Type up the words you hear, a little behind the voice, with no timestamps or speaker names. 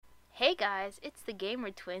Hey guys, it's the Gamer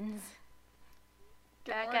Twins.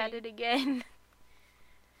 Good Back morning. at it again.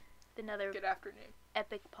 Another Good afternoon.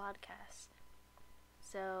 epic podcast.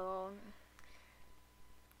 So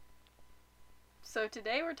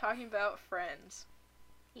today we're talking about friends.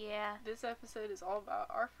 yeah. This episode is all about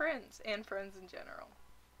our friends and friends in general.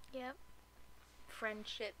 Yep.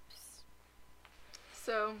 Friendships.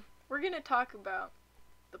 So we're going to talk about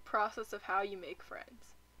the process of how you make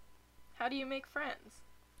friends. How do you make friends?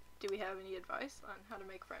 Do we have any advice on how to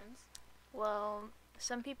make friends? Well,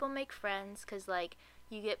 some people make friends because, like,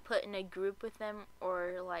 you get put in a group with them,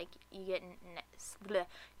 or, like, you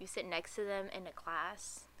sit next to them in a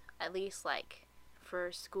class, at least, like,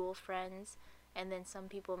 for school friends. And then some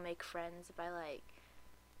people make friends by, like,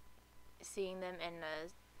 seeing them in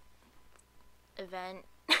a event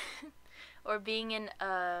or being in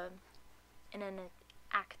an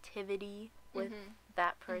activity with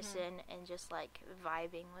that person and just, like,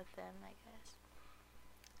 vibing with them, I guess.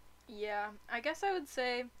 Yeah, I guess I would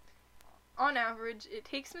say, on average, it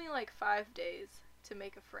takes me like 5 days to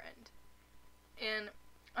make a friend. And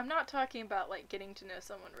I'm not talking about, like, getting to know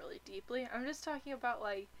someone really deeply. I'm just talking about,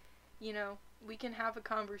 like, you know, we can have a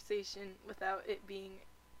conversation without it being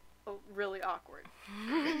really awkward.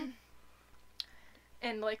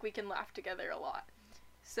 And, like, we can laugh together a lot.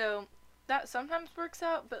 So that sometimes works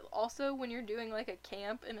out, but also when you're doing, like, a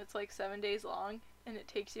camp and it's, like, 7 days long, and it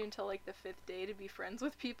takes you until, like, the 5th day to be friends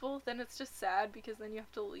with people, then it's just sad because then you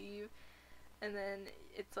have to leave, and then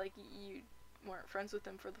it's like you weren't friends with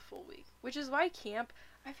them for the full week. Which is why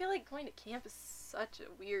I feel like going to camp is such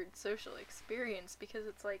a weird social experience, because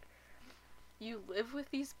it's like you live with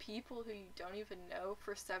these people who you don't even know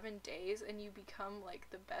for 7 days, and you become, like,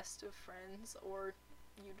 the best of friends, or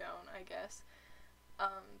you don't, I guess.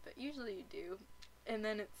 But usually you do. And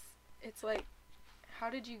then it's like, how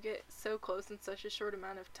did you get so close in such a short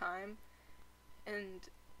amount of time? And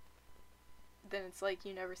then it's like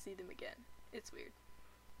you never see them again. It's weird.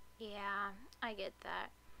 Yeah, I get that.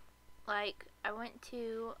 Like, I went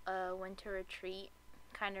to a winter retreat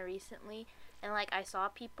kind of recently, and, like, I saw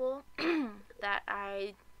people that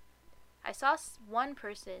I saw one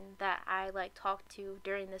person that I, like, talked to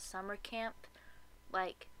during the summer camp,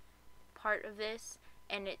 like, part of this,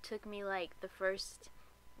 and it took me, like, the first,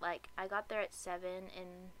 like, I got there at 7,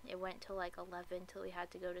 and it went till, like, 11 till we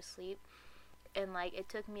had to go to sleep, and, like, it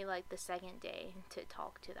took me, like, the second day to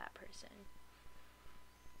talk to that person.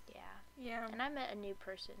 Yeah. And I met a new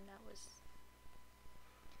person that was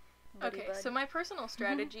Okay, so my personal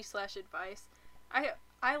strategy / advice,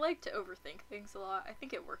 I like to overthink things a lot. I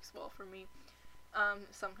think it works well for me.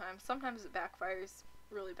 Sometimes it backfires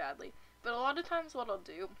really badly, but a lot of times what I'll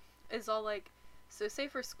do is I'll, like, so say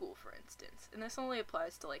for school, for instance, and this only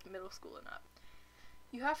applies to, like, middle school and up.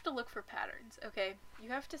 You have to look for patterns, okay? You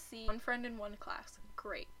have to see one friend in one class.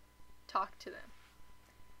 Great. Talk to them.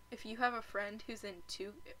 If you have a friend who's in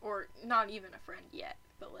 2, or not even a friend yet,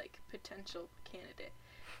 but, like, potential candidate,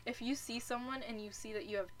 if you see someone and you see that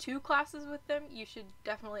you have 2 classes with them, you should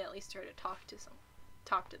definitely at least try to talk to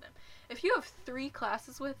them. If you have 3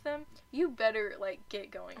 classes with them, you better, like,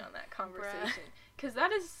 get going on that conversation, because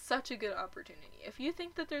that is such a good opportunity. If you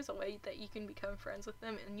think that there's a way that you can become friends with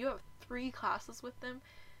them and you have 3 classes with them,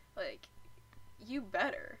 like, you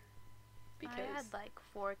better. Because I had, like,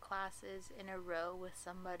 4 classes in a row with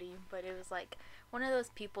somebody, but it was, like, one of those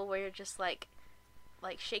people where you're just, like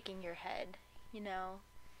shaking your head, you know?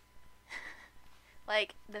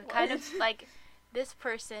 Like, the kind of, like, this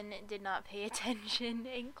person did not pay attention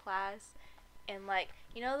in class, and, like,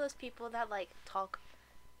 you know those people that, like, talk,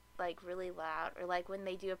 like, really loud, or, like, when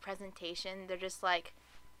they do a presentation, they're just, like,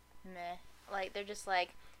 meh. Like, they're just,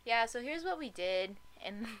 like, yeah, so here's what we did,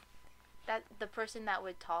 and that the person that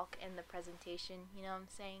would talk in the presentation, you know what I'm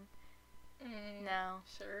saying? No.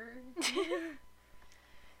 Sure.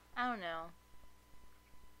 I don't know.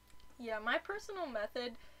 Yeah, my personal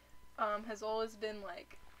method has always been,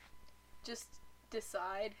 like, just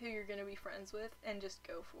decide who you're gonna be friends with and just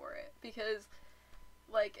go for it. Because,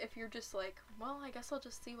 like, if you're just like, well, I guess I'll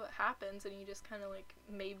just see what happens, and you just kind of, like,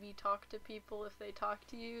 maybe talk to people if they talk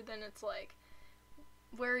to you, then it's like,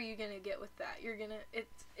 where are you gonna get with that?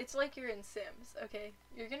 It's like you're in Sims, okay?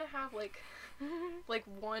 You're gonna have, like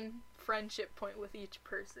one friendship point with each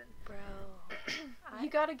person. Bro. You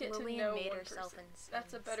gotta get to know made one herself person. in Sims.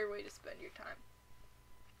 That's a better way to spend your time.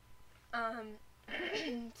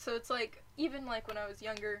 So it's like, even, like, when I was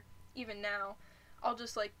younger, even now, I'll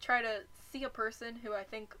just, like, try to see a person who I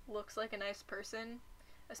think looks like a nice person,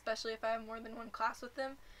 especially if I have more than one class with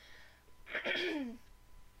them.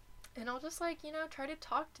 And I'll just, like, try to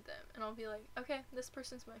talk to them, and I'll be like, okay, this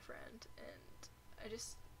person's my friend, and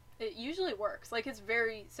it usually works. Like, it's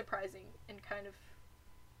very surprising and kind of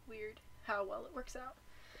weird how well it works out.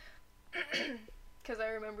 Because I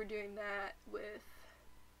remember doing that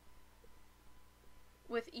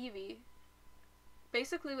with Evie,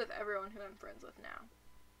 basically with everyone who I'm friends with now.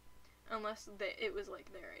 Unless it was,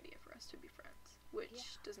 like, their idea for us to be friends,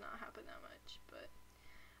 which does not happen that much. But,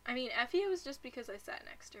 I mean, Effie, it was just because I sat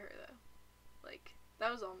next to her, though. Like,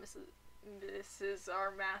 that was all Mrs.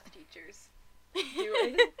 our math teachers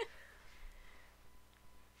doing.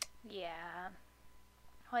 Yeah.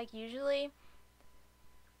 Like, usually,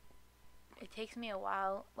 it takes me a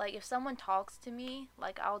while. Like, if someone talks to me,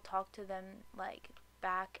 like, I'll talk to them, like,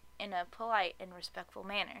 back in a polite and respectful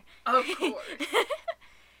manner. Of course.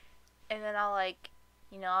 And then I'll, like,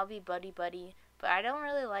 I'll be buddy-buddy. But I don't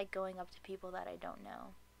really like going up to people that I don't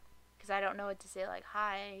know. Because I don't know what to say, like,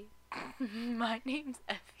 hi, my name's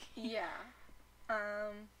Effie. Yeah.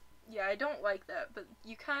 Yeah, I don't like that, but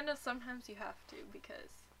you kind of, sometimes you have to,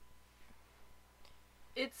 because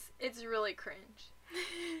it's really cringe.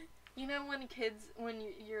 You know when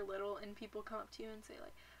you're little and people come up to you and say,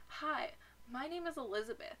 like, hi, my name is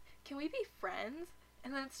Elizabeth, can we be friends?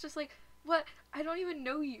 And then it's just like, what? I don't even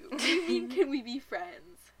know you. What do you mean, can we be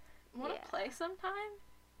friends? Want to play sometime?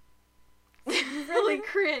 It's really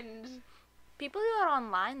cringe. People do it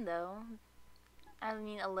online, though. I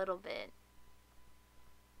mean, a little bit.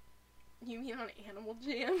 You mean on Animal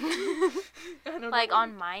Jam? Like,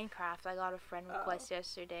 on Minecraft, I got a friend request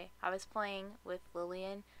yesterday. I was playing with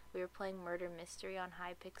Lillian. We were playing Murder Mystery on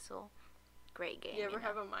Hypixel. Great game. You ever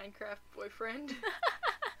have a Minecraft boyfriend?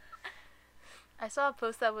 I saw a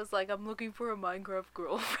post that was like, I'm looking for a Minecraft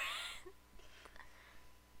girlfriend.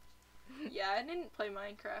 Yeah, I didn't play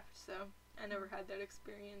Minecraft, so I never had that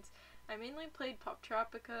experience. I mainly played Pop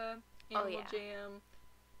Tropica, Animal Jam.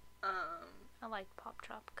 I like Pop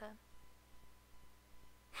Tropica.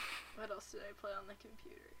 What else did I play on the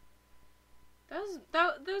computer?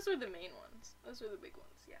 Those were the main ones. Those were the big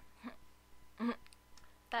ones, yeah.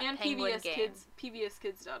 And PBS game. Kids,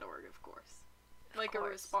 PBSKids.org, of course. Like a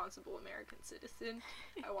responsible American citizen.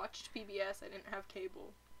 I watched PBS. I didn't have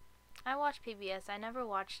cable. I watched PBS. I never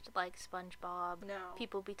watched, like, SpongeBob. No.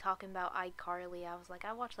 People be talking about iCarly. I was like,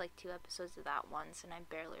 I watched, like, 2 episodes of that once, and I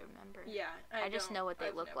barely remember. Yeah, I just know what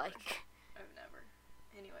they look like. I've never.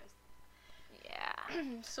 Anyways.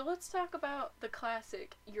 Yeah. So let's talk about the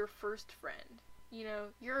classic, your first friend. You know,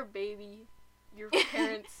 you're a baby. Your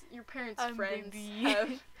parents' your parents'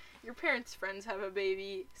 friends have a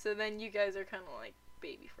baby, so then you guys are kind of like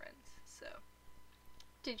baby friends. So,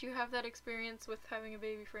 did you have that experience with having a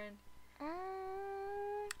baby friend?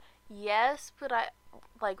 Yes, but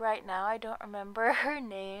right now I don't remember her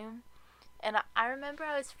name. And I remember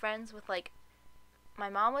I was friends with, like, my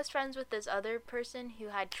mom was friends with this other person who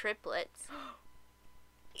had triplets.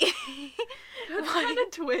 That's kind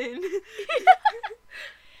of twin.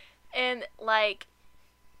 And, like,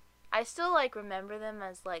 I still, like, remember them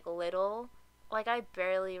as, like, little. Like, I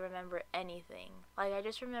barely remember anything. Like, I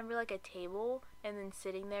just remember, like, a table and then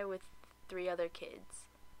sitting there with 3 other kids.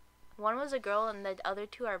 One was a girl and the other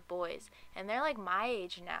 2 are boys. And they're, like, my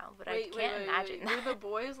age now, but I can't imagine that. Were the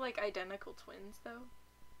boys, like, identical twins, though?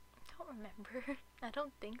 I don't remember. I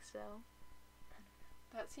don't think so.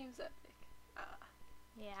 That seems epic.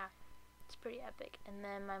 Yeah, it's pretty epic. And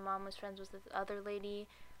then my mom was friends with this other lady.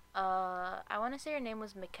 I want to say her name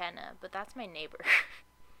was McKenna, but that's my neighbor.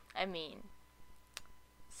 I mean,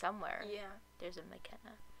 somewhere there's a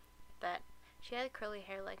McKenna. But she had curly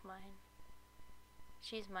hair like mine.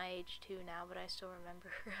 She's my age too now, but I still remember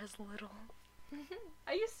her as little.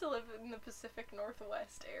 I used to live in the Pacific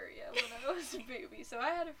Northwest area when I was a baby, so I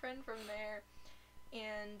had a friend from there,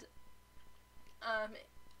 and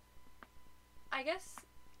I guess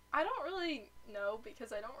I don't really know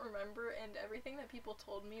because I don't remember, and everything that people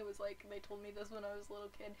told me was like, they told me this when I was a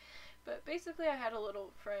little kid, but basically I had a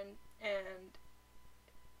little friend, and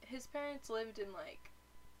his parents lived in, like,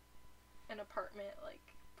 an apartment, like,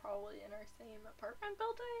 probably in our same apartment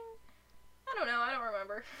building? I don't know, I don't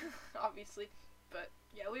remember, obviously, but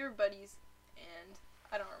yeah, we were buddies, and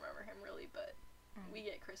I don't remember him really, but we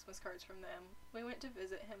get Christmas cards from them. We went to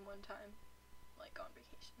visit him one time, like, on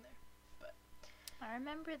vacation there. I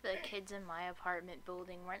remember the kids in my apartment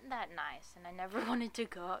building weren't that nice, and I never wanted to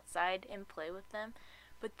go outside and play with them.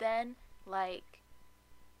 But then,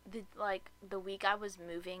 the week I was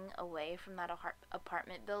moving away from that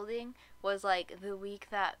apartment building was, like, the week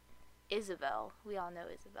that Isabel, we all know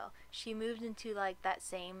Isabel, she moved into, like, that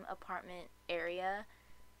same apartment area.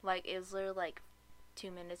 Like, it was literally, like,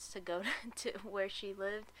 2 minutes to go to where she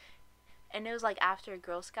lived. And it was, like, after a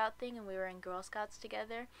Girl Scout thing, and we were in Girl Scouts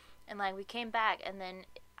together. And, like, we came back, and then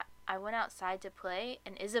I went outside to play,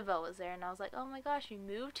 and Isabel was there, and I was like, oh my gosh, you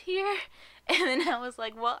moved here? And then I was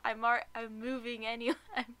like, well, I'm moving anyway.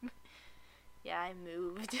 Yeah, I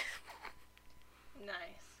moved.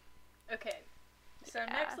 Nice. Okay, so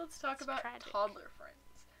Yeah, next let's talk it's about tragic. toddler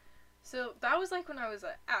friends. So that was like when I was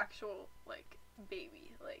an actual, like,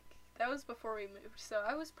 baby. Like, that was before we moved, so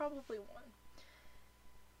I was probably 1.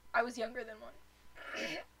 I was younger than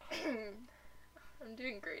 1. I'm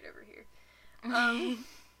doing great over here.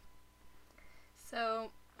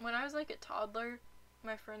 So when I was like a toddler,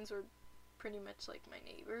 my friends were pretty much like my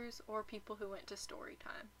neighbors or people who went to story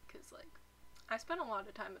time, because like I spent a lot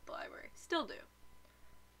of time at the library. Still do,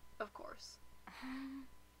 of course.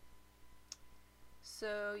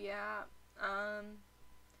 So yeah,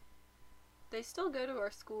 they still go to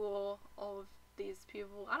our school, all of these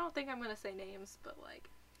people. I don't think I'm gonna say names, but like,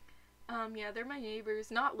 yeah, they're my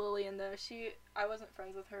neighbors. Not Lillian though. I wasn't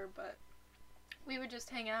friends with her, but we would just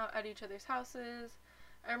hang out at each other's houses.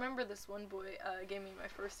 I remember this one boy gave me my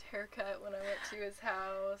first haircut when I went to his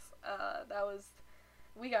house.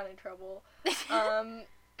 We got in trouble.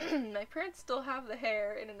 My parents still have the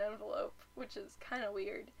hair in an envelope, which is kind of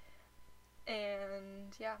weird.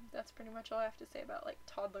 And yeah, that's pretty much all I have to say about like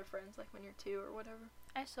toddler friends, like when you're 2 or whatever.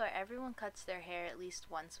 I swear, everyone cuts their hair at least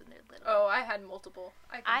once when they're little. Oh, I had multiple.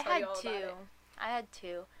 I tell you all had 2. about it. I had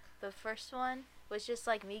 2. The first one was just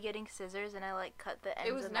like me getting scissors, and I like cut the ends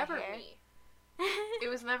It was of never my hair. me. It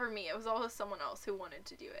was never me. It was always someone else who wanted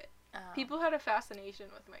to do it. Oh. People had a fascination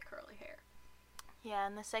with my curly hair. Yeah,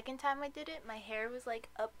 and the second time I did it, my hair was like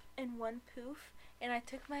up in one poof, and I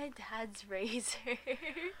took my dad's razor, and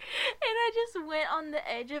I just went on the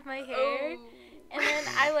edge of my hair, and then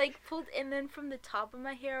I like pulled, and then from the top of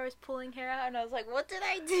my hair I was pulling hair out, and I was like, what did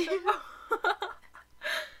I do?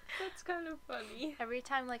 That's kind of funny. Every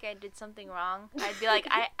time like I did something wrong, I'd be like,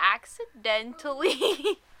 I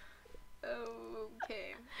accidentally.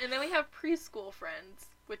 Okay. And then we have preschool friends,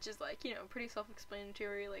 which is like, you know, pretty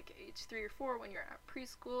self-explanatory, like age 3 or 4 when you're at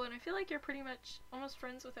preschool, and I feel like you're pretty much almost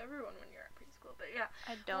friends with everyone when you're at preschool. But yeah,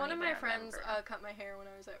 I don't one of even my friends remember. cut my hair when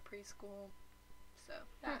I was at preschool, so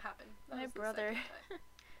that happened. That My was the brother, second time.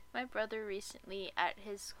 my brother recently at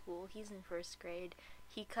his school, he's in 1st grade,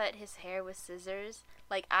 he cut his hair with scissors,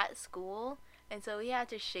 like at school, and so he had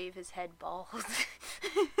to shave his head bald.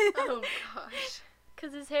 Oh gosh.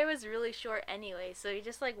 Because his hair was really short anyway, so he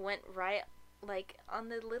just like went right like on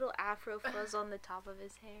the little afro fuzz on the top of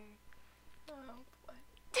his hair. Oh boy.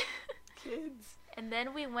 Kids. And then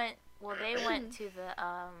they went to the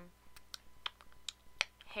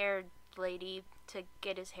hair lady to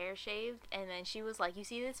get his hair shaved, and then she was like, you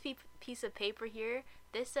see this piece of paper here?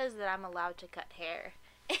 This says that I'm allowed to cut hair.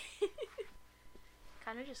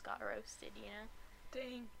 Kind of just got roasted, you know?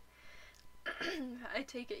 Dang. I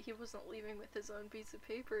take it he wasn't leaving with his own piece of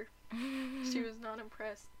paper. She was not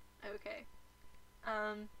impressed. Okay.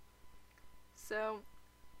 So,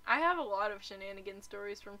 I have a lot of shenanigan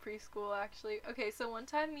stories from preschool, actually. Okay, so one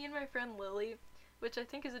time, me and my friend Lily, which I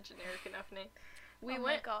think is a generic enough name, we oh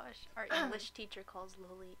went... my gosh, our English teacher calls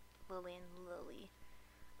Lillian Lily.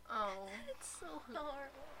 Oh. It's so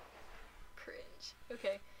horrible. Cringe.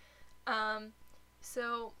 Okay.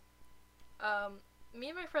 Me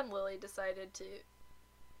and my friend Lily decided to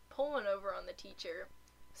pull one over on the teacher.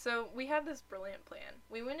 So we had this brilliant plan.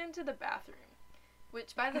 We went into the bathroom,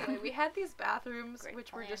 which, by the way, we had these bathrooms Great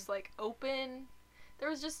which plan. were just like open. There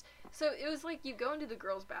was just, so it was like you go into the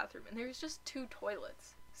girls' bathroom and there's just 2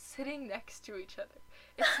 toilets sitting next to each other.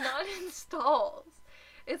 It's not in stalls.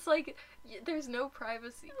 It's like there's no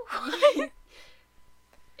privacy.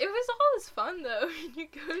 It was always fun though. You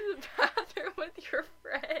go to the bathroom with your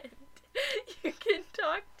friend. You can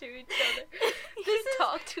talk to each other. This is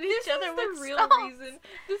the real reason.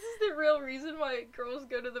 This is the real reason why girls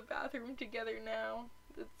go to the bathroom together now.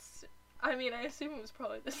 I mean, I assume it was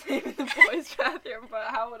probably the same in the boys' bathroom, but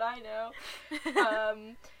how would I know?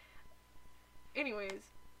 Anyways.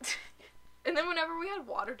 And then whenever we had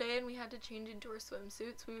water day and we had to change into our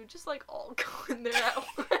swimsuits, we would just like all go in there at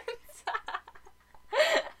once.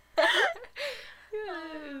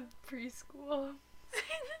 Preschool.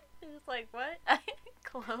 It was like, what?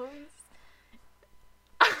 Clothes?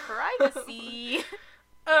 Privacy.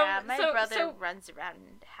 Yeah, my brother runs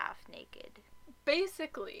around half naked.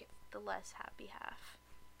 Basically. The less happy half.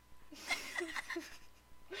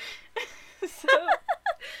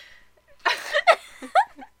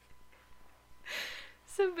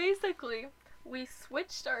 So basically, we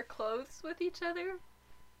switched our clothes with each other.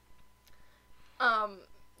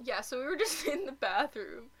 Yeah, so we were just in the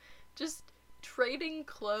bathroom, just trading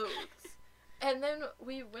clothes. And then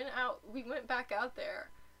we went back out there,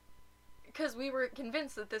 because we were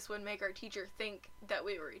convinced that this would make our teacher think that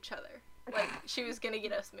we were each other. Like, she was gonna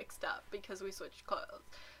get us mixed up because we switched clothes.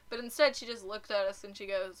 But instead, she just looked at us and she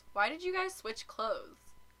goes, "Why did you guys switch clothes?"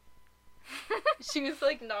 She was,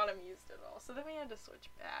 like, not amused at all. So then we had to switch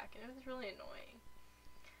back, and it was really annoying.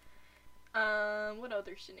 What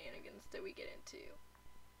other shenanigans did we get into?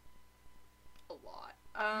 A lot.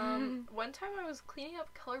 One time I was cleaning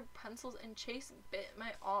up colored pencils and Chase bit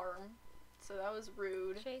my arm. So that was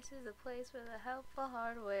rude. Chase is a place with a helpful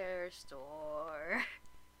hardware store.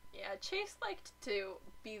 Yeah, Chase liked to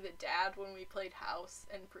be the dad when we played house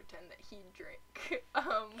and pretend that he'd drink,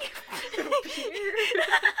 beer.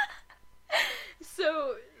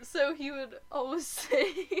 So he would always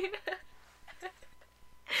say,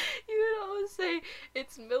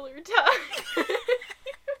 it's Miller time.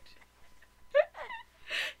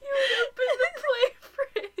 He would open the play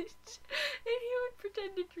fridge and he would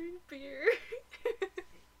pretend to drink beer.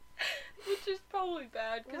 Which is probably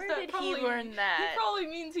bad. Where did he learn that? He probably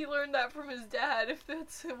means he learned that from his dad, if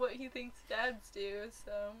that's what he thinks dads do,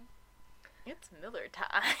 so. It's Miller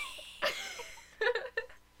time.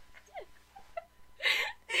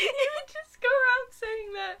 He would just go around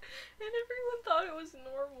saying that, and everyone thought it was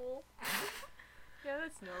normal. Yeah,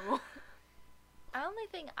 that's normal. The only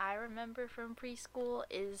thing I remember from preschool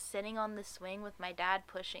is sitting on the swing with my dad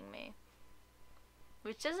pushing me.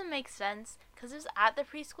 Which doesn't make sense, because it was at the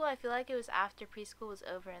preschool. I feel like it was after preschool was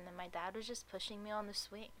over, and then my dad was just pushing me on the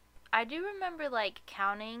swing. I do remember, like,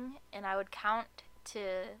 counting, and I would count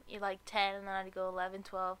to, like, 10, and then I'd go 11,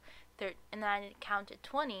 12, 13, and then I'd count to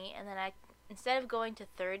 20, and then instead of going to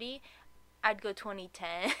 30, I'd go 20,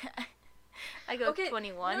 10. I go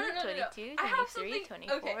 21, 22, 23,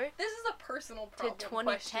 24. Okay, this is a personal problem to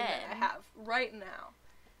question that I have right now.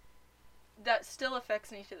 That still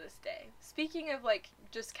affects me to this day. Speaking of, like,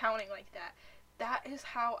 just counting like that is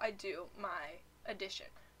how I do my addition.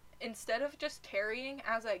 Instead of just carrying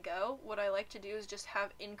as I go, what I like to do is just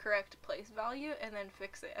have incorrect place value and then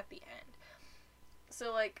fix it at the end.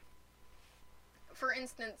 So, like, for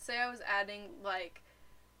instance, say I was adding, like,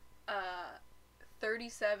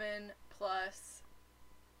 37 plus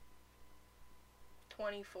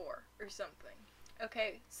 24 or something.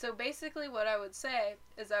 Okay, so basically what I would say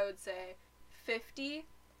is I would say 50,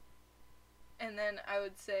 and then I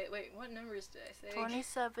would say, wait, what numbers did I say?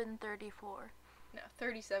 27, 34. No,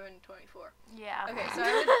 37, 24. Yeah. Okay, so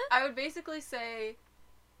I would basically say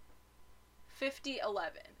 50,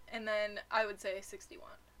 11, and then I would say 61.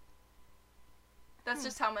 That's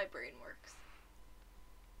just how my brain works.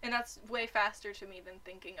 And that's way faster to me than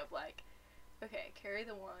thinking of, like, okay, carry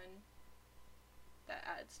the 1, that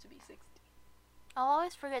adds to be 60. I'll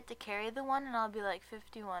always forget to carry the 1, and I'll be like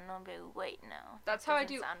 51, and I'll be wait, no. That's how I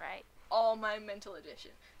do sound right. all my mental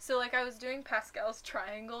addition. So, like, I was doing Pascal's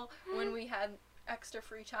triangle when we had extra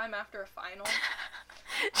free time after a final.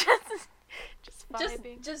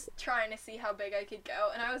 just trying to see how big I could go,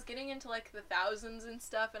 and I was getting into, like, the thousands and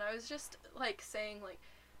stuff, and I was just, like, saying, like,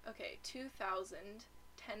 okay, 2,000,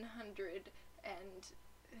 1,000, and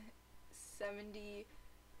 70,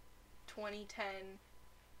 20, 10,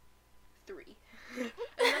 3. And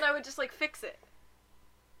then I would just, like, fix it.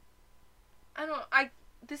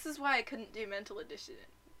 This is why I couldn't do mental addition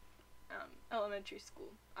in elementary school.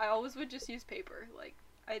 I always would just use paper. Like,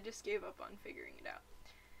 I just gave up on figuring it out.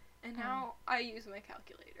 And now I use my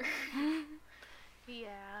calculator.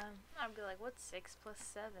 Yeah. I'd be like, what's 6 plus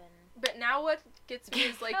 7? But now what gets me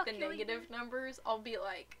is, like, the negative numbers. I'll be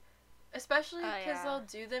like, especially because I'll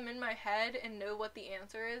do them in my head and know what the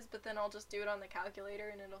answer is, but then I'll just do it on the calculator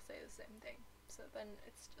and it'll say the same thing. So then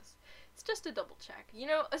it's just a double check. You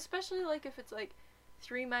know, especially, like, if it's, like,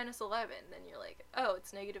 3 minus 11, then you're like, oh,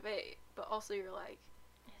 it's negative 8. But also you're like,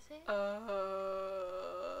 is it?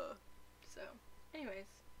 So, anyways.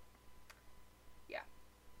 Yeah.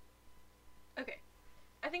 Okay.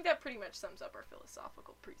 I think that pretty much sums up our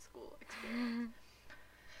philosophical preschool experience.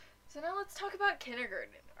 So now let's talk about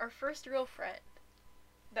kindergarten, our first real friend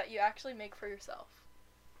that you actually make for yourself.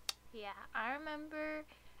 Yeah, I remember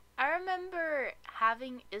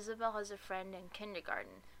having Isabel as a friend in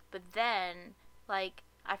kindergarten, but then, like,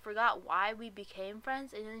 I forgot why we became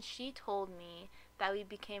friends, and then she told me that we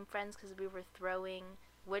became friends because we were throwing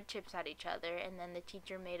wood chips at each other, and then the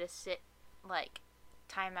teacher made us sit, like,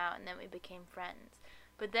 time out, and then we became friends.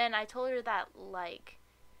 But then I told her that, like,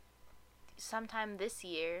 sometime this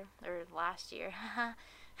year, or last year,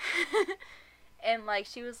 and, like,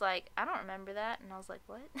 she was like, I don't remember that, and I was like,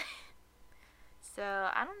 what? So,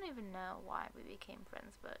 I don't even know why we became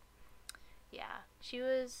friends, but, yeah,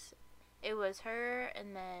 it was her,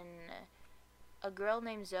 and then a girl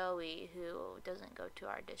named Zoe who doesn't go to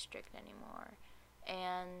our district anymore,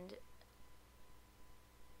 and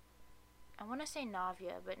I want to say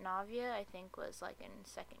Navia, but Navia I think was like in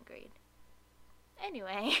 2nd grade.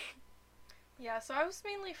 Anyway. Yeah, so I was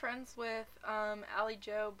mainly friends with Allie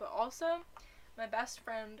Joe, but also my best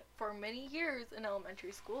friend for many years in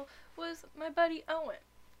elementary school was my buddy Owen.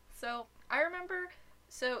 So I remember,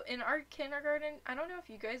 in our kindergarten, I don't know if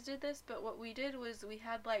you guys did this, but what we did was we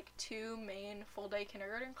had like 2 main full-day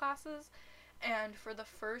kindergarten classes, and for the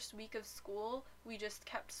first week of school, we just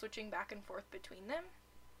kept switching back and forth between them.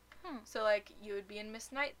 So like, you would be in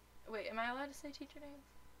Miss Knight, wait, am I allowed to say teacher names?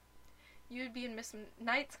 You would be in Miss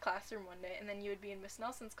Knight's classroom one day, and then you would be in Miss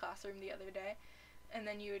Nelson's classroom the other day, and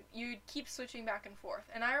then you'd keep switching back and forth.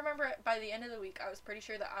 And I remember by the end of the week, I was pretty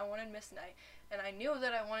sure that I wanted Miss Knight, and I knew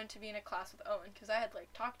that I wanted to be in a class with Owen, because I had,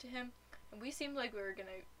 like, talked to him, and we seemed like we were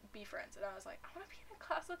gonna be friends, and I was like, I want to be in a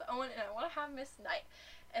class with Owen, and I want to have Miss Knight.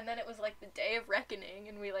 And then it was, like, the day of reckoning,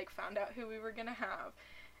 and we, like, found out who we were gonna have,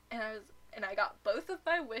 and I got both of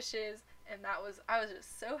my wishes, and I was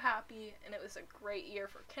just so happy, and it was a great year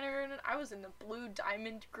for kindergarten. I was in the Blue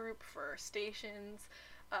Diamond group for stations.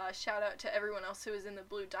 Shout out to everyone else who was in the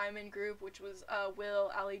Blue Diamond group, which was Will,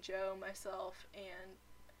 Allie Joe, myself, and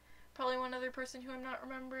probably one other person who I'm not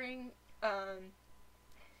remembering.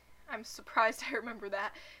 I'm surprised I remember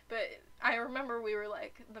that, but I remember we were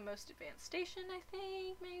like the most advanced station, I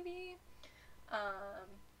think, maybe.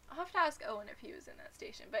 I'll have to ask Owen if he was in that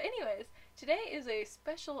station. But anyways, today is a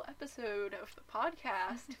special episode of the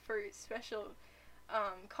podcast for special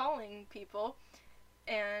calling people.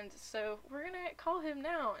 And so we're going to call him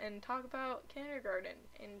now and talk about kindergarten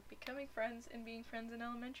and becoming friends and being friends in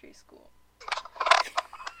elementary school.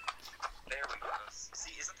 There we go.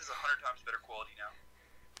 See, isn't this 100 times better quality now?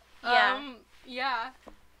 Yeah.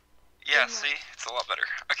 Yeah, see? It's a lot better.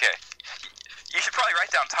 Okay. You should probably write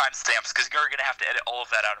down timestamps, because you're going to have to edit all of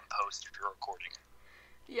that out in post if you're recording.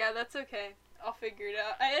 Yeah, that's okay. I'll figure it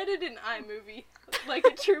out. I edited an iMovie, like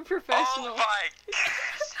a true professional. Oh my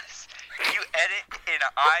goodness. You edit in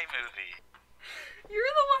iMovie.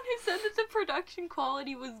 You're the one who said that the production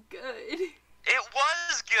quality was good. It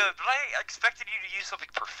was good, but I expected you to use something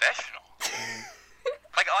professional.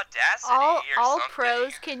 Like Audacity or something. All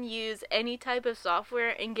pros can use any type of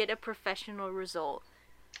software and get a professional result.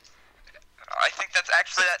 I think that's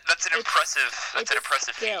actually that's an impressive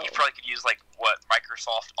feat. You probably could use like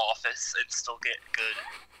Microsoft Office and still get good.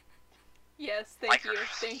 Yes,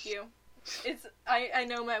 thank you. It's I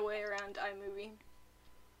know my way around iMovie.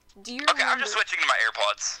 Do you remember? I'm just switching to my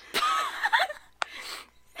AirPods.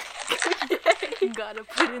 You gotta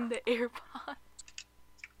put in the AirPods.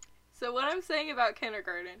 So what I'm saying about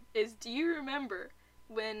kindergarten is, do you remember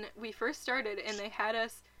when we first started and they had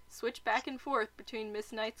us switch back and forth between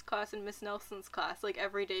Miss Knight's class and Miss Nelson's class, like,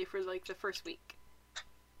 every day for, like, the first week?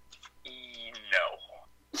 No.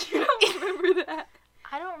 You don't remember that?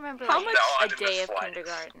 I don't remember, a day of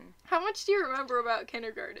kindergarten. How much do you remember about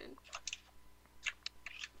kindergarten?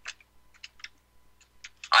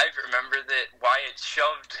 I remember that Wyatt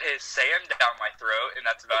shoved his sand down my throat, and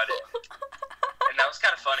that's about it. And that was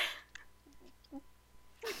kind of funny.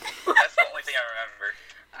 That's the only thing I remember.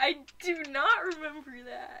 I do not remember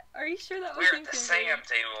that. Are you sure that was in kindergarten? We were at the sand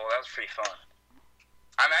table. That was pretty fun.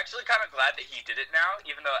 I'm actually kind of glad that he did it now,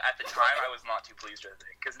 even though at the time I was not too pleased with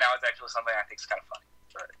it, because now it's actually something I think is kind of funny.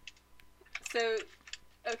 But... So,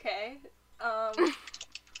 okay.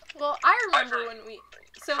 Well, I remember when we...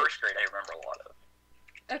 First grade, I remember a lot of.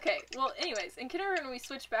 Okay, well, anyways, in kindergarten we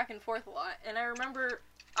switched back and forth a lot, and I remember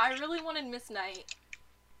I really wanted Miss Knight,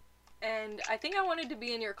 and I think I wanted to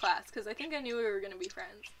be in your class, because I think I knew we were going to be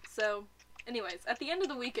friends. So, anyways, at the end of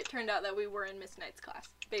the week, it turned out that we were in Miss Knight's class,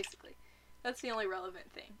 basically. That's the only relevant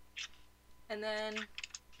thing. And then,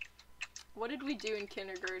 what did we do in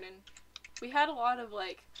kindergarten? We had a lot of,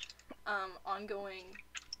 like, ongoing,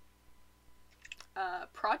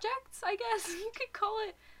 projects, I guess you could call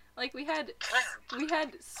it. Like, we had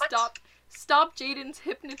Stop Jaden's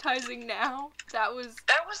Hypnotizing Now. That was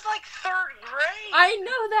like 3rd grade. I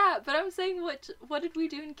know that, but I'm saying what did we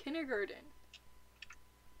do in kindergarten?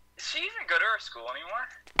 Does she even go to our school anymore?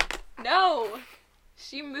 No.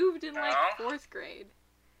 She moved in, like, 4th grade.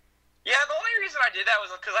 Yeah, the only reason I did that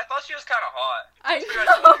was because I thought she was kind of hot. I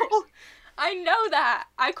know. I know that.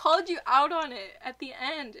 I called you out on it at the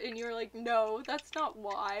end, and you were like, no, that's not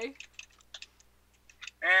why.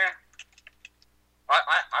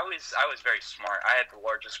 I was very smart. I had the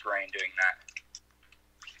largest brain doing that.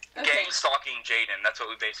 Okay. Gang stalking Jaden. That's what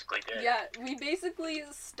we basically did. Yeah, we basically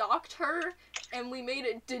stalked her, and we made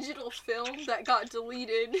a digital film that got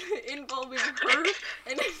deleted involving her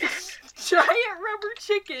and a giant rubber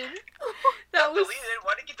chicken. That was Deleted?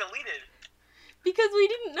 Why did it get deleted? because we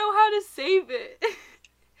didn't know how to save it.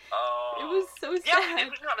 Oh. It was so Yeah, sad. we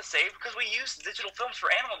didn't know how to save because we used digital films for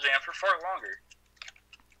Animal Jam for far longer.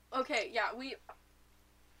 Okay, yeah,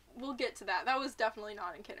 we'll get to that. That was definitely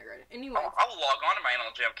not in kindergarten. Anyways. I'll log on to my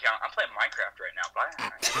Animal Jam account. I'm playing Minecraft right now, but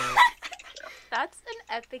I That's an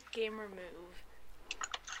epic gamer move.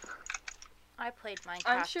 I played Minecraft.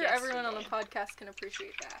 I'm sure everyone on the yesterday. podcast can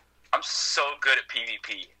appreciate that. I'm so good at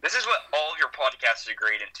PvP. This is what all of your podcasts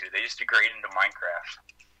degrade into. They just degrade into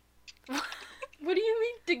Minecraft. What do you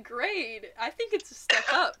mean degrade? I think it's a step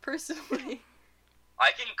up, personally.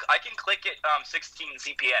 I can click it 16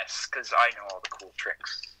 CPS because I know all the cool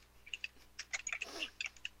tricks.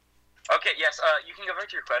 Okay, yes, you can go back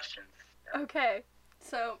to your question. Okay,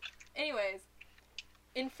 so, anyways,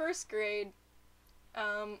 in first grade,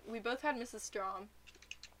 we both had Mrs. Strom,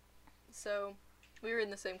 so we were in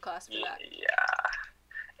the same class for that. Yeah.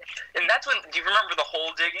 And that's when, do you remember the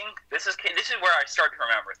hole digging? This is where I start to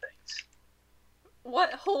remember things.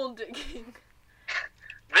 What hole digging?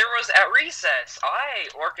 There was, at recess, I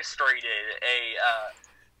orchestrated a,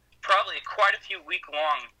 probably quite a few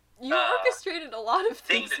week-long You orchestrated a lot of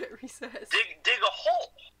things thing at recess. dig a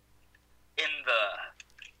hole in the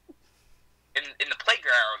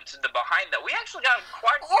playground, the behind that. We actually got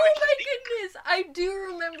quite a few Oh inches my deep. goodness, I do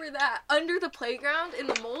remember that. Under the playground, in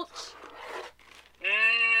the mulch.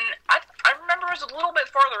 I remember it was a little bit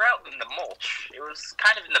farther out than the mulch. It was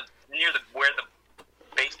kind of near where the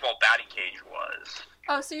baseball batting cage was.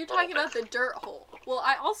 Oh, so you're talking about the dirt hole. Well,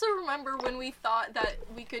 I also remember when we thought that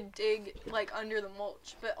we could dig, like, under the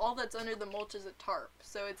mulch, but all that's under the mulch is a tarp,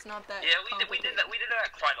 so it's not that Yeah, we did that. We did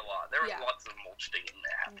that quite a lot. There was Yeah. lots of mulch digging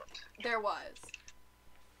that happened. There was.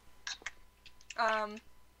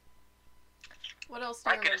 What else do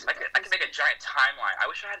My you goodness, remember? I could make a giant timeline. I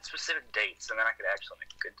wish I had specific dates, and then I could actually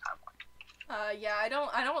make a good timeline. Yeah, I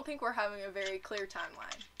don't think we're having a very clear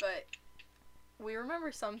timeline, but we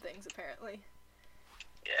remember some things, apparently.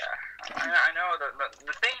 Yeah, I know the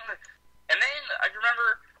thing, and then I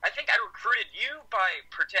remember. I think I recruited you by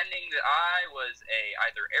pretending that I was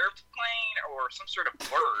either airplane or some sort of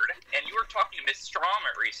bird, and you were talking to Miss Strom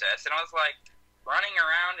at recess, and I was like running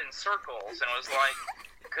around in circles, and was like,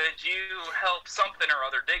 "Could you help something or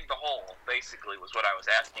other dig the hole?" Basically, was what I was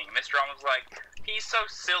asking. Miss Strom was like, "He's so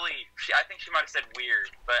silly." I think she might have said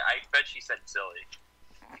weird, but I bet she said silly.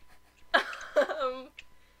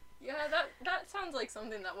 Yeah, that sounds like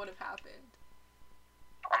something that would have happened.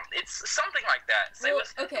 It's something like that. So Well,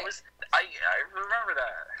 okay. I remember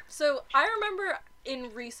that. So, I remember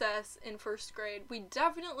in recess in first grade, we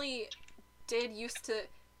definitely did used to,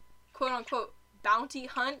 quote-unquote, bounty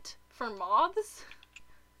hunt for moths.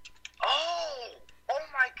 Oh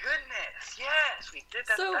my goodness! Yes, we did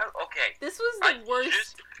that. So, okay. This was the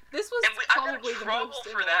worst. This was And I got probably in the trouble most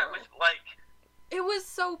for that. immoral. With like, It was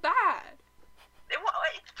so bad. they're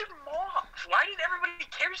moths. Why did everybody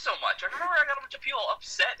care so much? I remember I got a bunch of people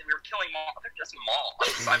upset that we were killing moths. They're just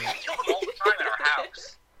moths. I mean, we kill them all the time in our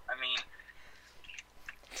house. I mean,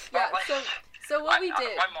 Yeah. like, So what we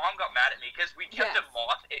did. My mom got mad at me because we kept Yes. a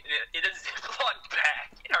moth in a Ziploc bag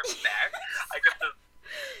in our bag. I kept a.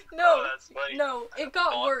 No, Oh, that's funny. no, it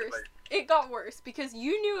got Moth, worse. like- It got worse because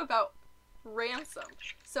you knew about ransom.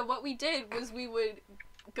 So what we did was we would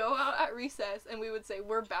go out at recess and we would say,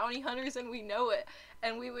 "We're bounty hunters and we know it."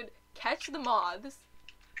 And we would catch the moths,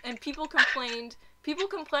 and people complained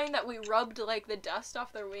that we rubbed like the dust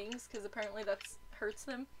off their wings because apparently that hurts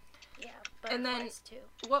them. Yeah, And then- butterflies too.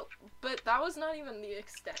 But that was not even the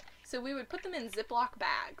extent. So we would put them in Ziploc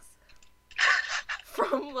bags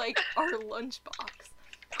from like our lunchbox.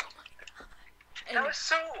 That was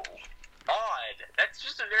so odd. That's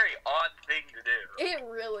just a very odd thing to do. It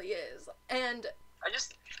really is. And I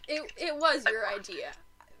just, it was your idea,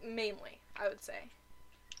 mainly, I would say.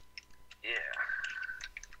 yeah.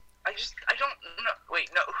 I don't know. Wait,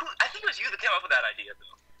 no. I think it was you that came up with that idea,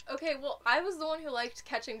 though. Okay, well, I was the one who liked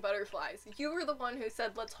catching butterflies. You were the one who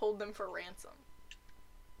said, "Let's hold them for ransom."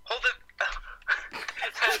 Hold it.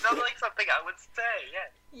 That sounds like something I would say. Yeah.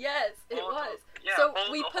 Yes, it Hold- was. Yeah, so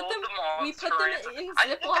hold- we put hold them. the moths We put for them ransom. in I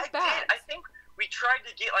think Ziploc I bags. did. I think we tried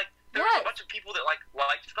to get like there Yes. was a bunch of people that like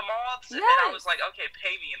liked the moths, and then I Yes. was like, okay,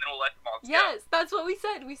 pay me, and then we'll let the moths go. Yes, that's what we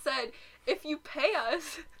said. We said, if you pay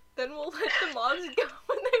us, then we'll let the moths go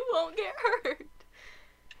and they won't get hurt.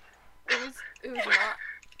 It was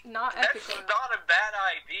not That's ethical. not a bad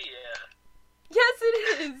idea. Yes,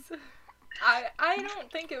 it is. I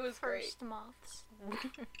don't think it was great. First moths.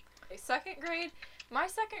 Okay, second grade, my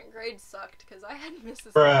second grade sucked because I had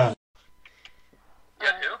Mrs. You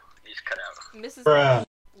had who? You just cut out. Mrs.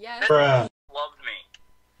 Yes. Loved me.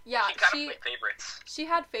 Yeah, She kind of played favorites. she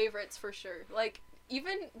had favorites for sure. Like,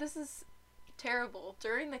 even, this is terrible,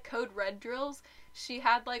 during the Code Red drills, she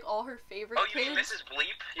had, like, all her favorite Oh, you kids. mean Mrs.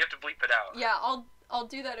 Bleep? You have to bleep it out. Yeah, I'll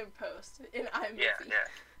do that in post, in iMovie.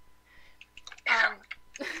 Yeah.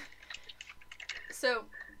 So,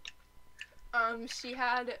 she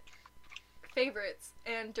had favorites,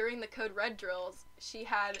 and during the Code Red drills,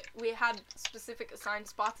 we had specific assigned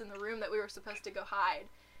spots in the room that we were supposed to go hide,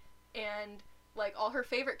 and, like, all her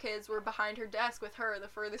favorite kids were behind her desk with her, the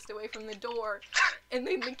furthest away from the door, and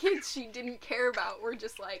then the kids she didn't care about were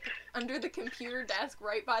just, like, under the computer desk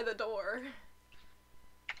right by the door.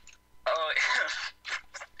 Oh,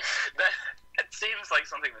 that seems like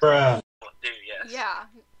something that would do, yes. Yeah,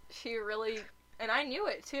 she really, and I knew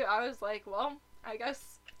it too. I was like, well, I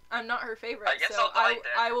guess I'm not her favorite, I guess so I'll die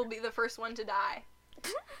then. I will be the first one to die.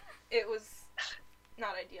 It was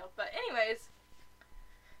not ideal, but anyways,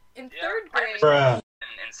 in third grade,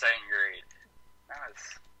 In second grade.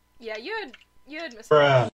 yeah, you had Miss.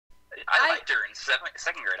 I liked her in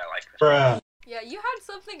second grade. I liked her. Yeah, you had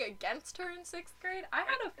something against her in sixth grade. I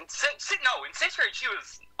had a, In sixth grade she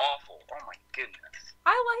was awful. Oh my goodness.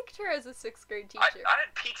 I liked her as a sixth grade teacher. I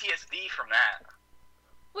had PTSD from that.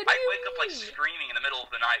 What do I'd you wake up like mean? screaming in the middle of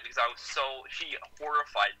the night because she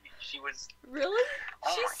horrified me. She was, Really?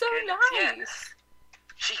 oh She's my so goodness, nice. yes.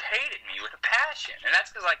 She hated me with a passion, and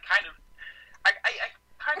that's because I kind of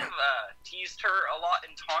teased her a lot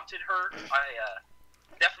and taunted her. I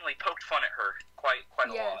definitely poked fun at her quite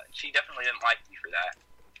a Yes. lot. She definitely didn't like me for that.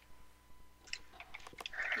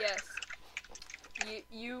 Yes.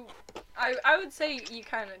 I would say you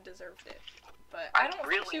kind of deserved it, but I don't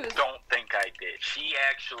really think she was. don't think I did. She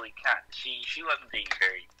actually she wasn't being a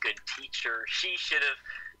very good teacher. She should have.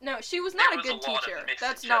 No, she was not There a was good a lot of teacher.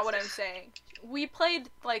 That's not what I'm misinjustice. saying. We played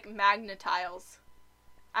like Magna Tiles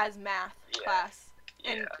as math Yeah. class,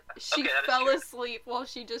 Yeah. and she Okay, that is fell true. asleep while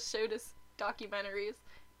she just showed us documentaries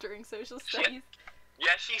during social Yeah. studies.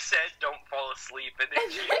 Yeah, she said don't fall asleep, and then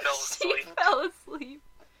And she then fell she asleep. fell asleep.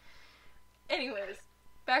 Anyways,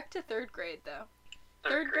 back to third grade though.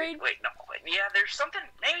 Third grade? Wait, no. Wait. Yeah, there's something.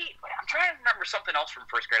 Maybe I'm trying to remember something else from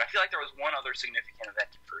first grade. I feel like there was one other significant event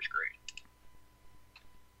in first grade.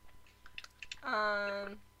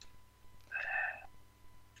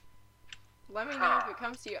 Let me know if it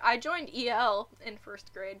comes to you. I joined EL in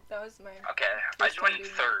first grade. That was my Okay, I First one joined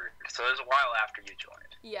doing third, so it was a while after you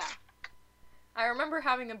joined. yeah. I remember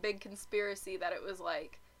having a big conspiracy that it was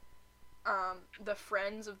like, the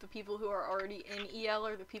friends of the people who are already in EL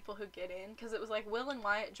are the people who get in, because it was like Will and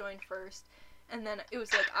Wyatt joined first, and then it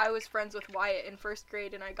was like I was friends with Wyatt in first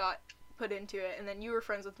grade and I got put into it, and then you were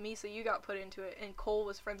friends with me, so you got put into it, and Cole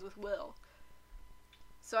was friends with Will.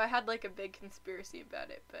 So I had like a big conspiracy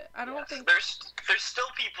about it, but I don't Yes, think. there's still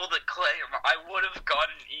people that claim I would have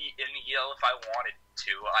gotten in EL if I wanted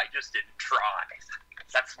to. I just didn't try.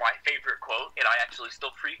 That's my favorite quote, and I actually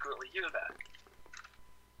still frequently hear that.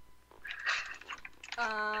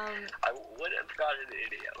 I would have gotten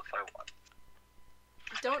in EL if I wanted.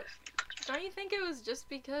 Don't you think it was just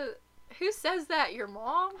because? Who says that? Your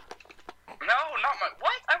mom? No, not my.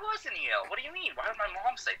 What? I was in EL. What do you mean? Why would my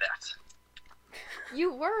mom say that?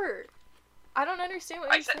 You were. I don't understand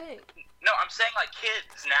what I you're said- saying. No, I'm saying like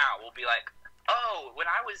kids now will be like, oh, when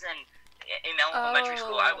I was in elementary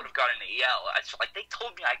school, I would have gotten an EL. I just, like they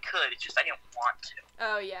told me I could. It's just I didn't want to.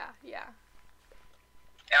 Oh yeah, yeah.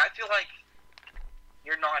 And I feel like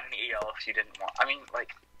you're not an EL if you didn't want. I mean,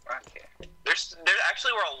 like, okay. There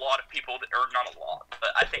actually were a lot of people that, or not a lot, but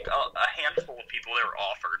I think a handful of people that were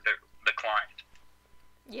offered that declined.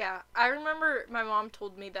 Yeah, I remember my mom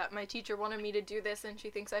told me that my teacher wanted me to do this and she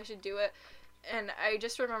thinks I should do it. And I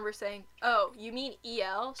just remember saying, oh, you mean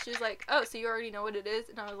EL? She was like, oh, so you already know what it is?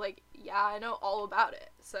 And I was like, yeah, I know all about it.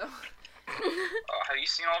 So. Have you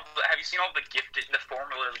seen all the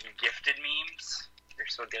formerly gifted memes? They're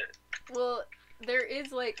so good. Well, there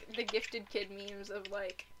is like the gifted kid memes of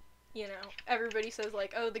like, you know, everybody says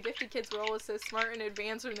like, oh, the gifted kids were always so smart and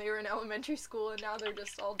advanced when they were in elementary school and now they're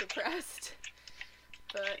just all depressed.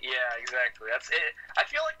 But Yeah, exactly. That's it. I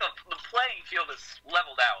feel like the playing field is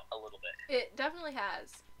leveled out a little bit. it definitely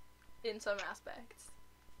has, in some aspects.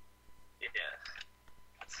 Yeah.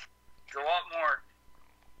 It's a lot more.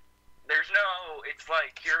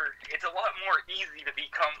 It's a lot more easy to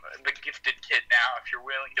become the gifted kid now if you're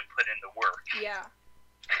willing to put in the work. Yeah.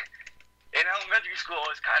 In elementary school,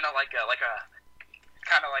 it's kind of like a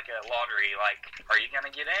kind of like a lottery. Like, are you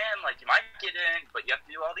gonna get in? Like, you might get in, but you have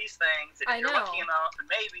to do all these things. And if you're lucky enough,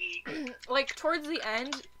 and maybe. Like, towards the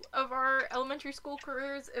end of our elementary school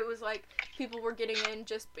careers, it was like people were getting in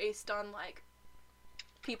just based on like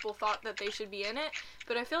people thought that they should be in it.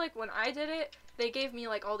 But I feel like when I did it, they gave me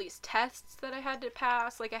like all these tests that I had to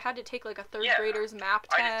pass. Like, I had to take like a third grader's map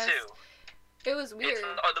test. I did too. It was weird.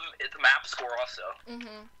 It's the map score also.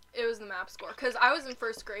 Mhm. It was the map score, because I was in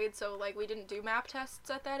first grade, so, like, we didn't do map tests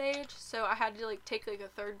at that age, so I had to, like, take, like, a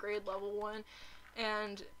third grade level one,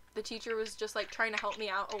 and the teacher was just, like, trying to help me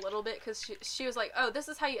out a little bit, because she was like, oh, this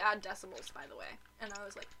is how you add decimals, by the way, and I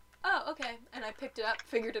was like, oh, okay, and I picked it up,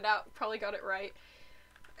 figured it out, probably got it right,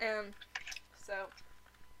 and so,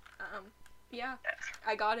 yeah,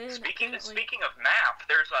 I got in. Speaking of map,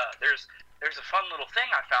 there's a fun little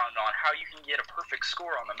thing I found on how you can get a perfect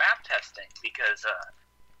score on the map testing, because,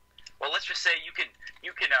 well, let's just say you can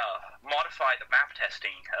modify the map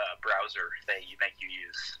testing browser that you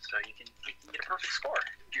use, so you can get a perfect score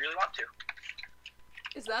if you really want to.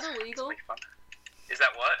 Is that illegal? It's really fun. Is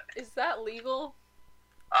that what? Is that legal?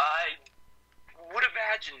 I would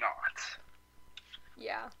imagine not.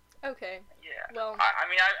 Yeah. Okay. Yeah. Well. I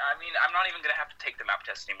mean, I'm not even gonna have to take the map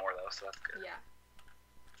test anymore though, so that's good. Yeah.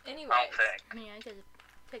 Anyway. I don't think. I mean, I could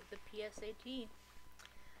take the PSAT.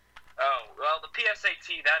 Oh, well, the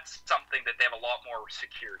PSAT, that's something that they have a lot more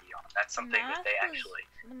security on. That's something that they actually...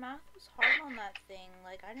 The math was hard on that thing.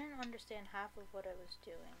 Like, I didn't understand half of what I was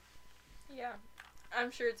doing. Yeah. I'm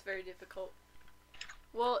sure it's very difficult.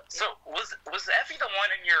 Well... So, was Effie the one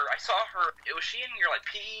in your... I saw her... Was she in your, like,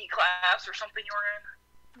 PE class or something you were in?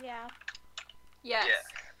 Yeah. Yes. Yeah.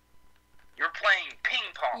 You were playing ping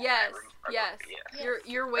pong. Yes. Yes.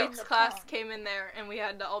 Your weights class came in there, and we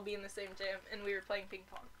had to all be in the same gym, and we were playing ping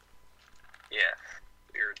pong. Yeah,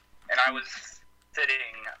 weird. And I was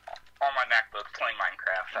sitting on my MacBook playing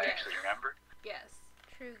Minecraft, I actually remember. Yes.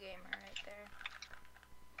 True gamer right there.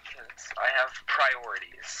 Because I have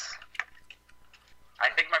priorities.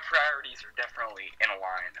 I think my priorities are definitely in a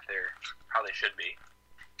line. They're how they should be.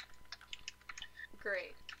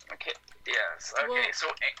 Great. Okay, yes. Okay, Well,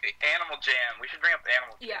 so Animal Jam. We should bring up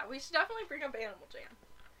Animal Jam. Yeah, we should definitely bring up Animal Jam.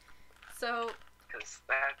 So... Because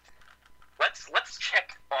that... Let's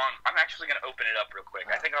check on... I'm actually going to open it up real quick.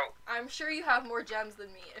 I think I'll... I'm sure you have more gems than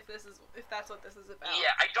me, if that's what this is about.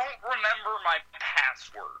 Yeah, I don't remember my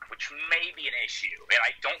password, which may be an issue, and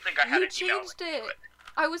I don't think I had an email link to it.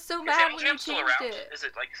 I was so mad when you still changed around? it. Is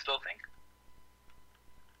it, like, still a thing?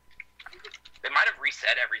 They might have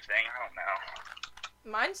reset everything. I don't know.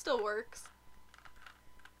 Mine still works.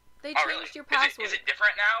 They really? changed your password. Is it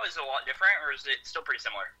different now? Is it a lot different, or is it still pretty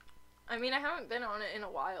similar? I mean, I haven't been on it in a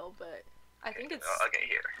while, but I think it's okay,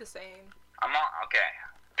 here. the same. I'm on, okay.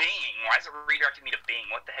 Bing. Why is it redirecting me to Bing?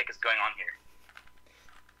 What the heck is going on here?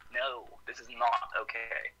 No, this is not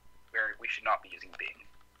okay. We should not be using Bing.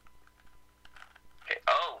 Okay,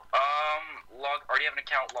 already have an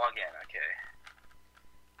account, log in, okay.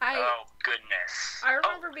 Oh, goodness. I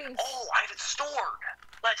remember being... Oh, I have it stored.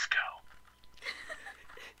 Let's go.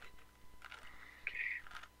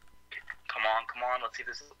 Okay. Come on, let's see if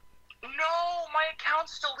this is... No, my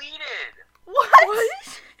account's deleted. What?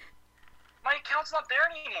 My account's not there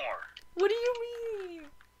anymore. What do you mean?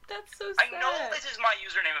 That's so sad. I know this is my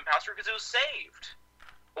username and password because it was saved.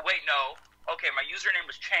 Oh, wait, no. Okay, my username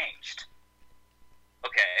was changed.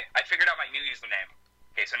 Okay, I figured out my new username.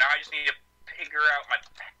 Okay, so now I just need to figure out my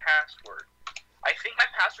password. I think my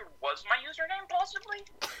password was my username, possibly?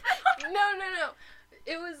 No.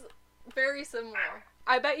 It was very similar.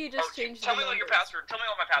 I bet you just changed Tell me what your password... Tell me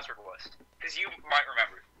what my password was. Because you might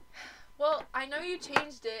remember. Well, I know you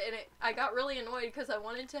changed it, and I got really annoyed because I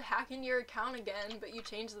wanted to hack into your account again, but you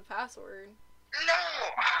changed the password. No!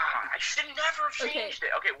 I should never have changed it.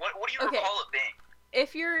 Okay, what do you recall it being?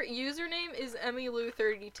 If your username is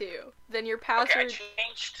EmiLou32, then your password... Okay, I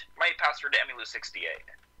changed my password to EmiLou68.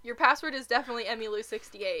 Your password is definitely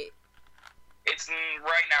EmiLou68.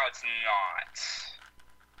 Right now it's not.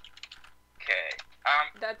 Okay.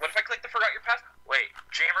 What if I click the forgot your password? Wait,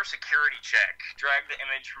 jammer security check. Drag the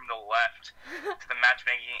image from the left to the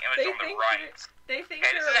matchmaking image on the right. They think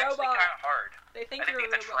you're a robot. This is actually kind of hard. They think you're a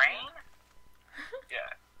robot. The train?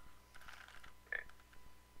 Yeah.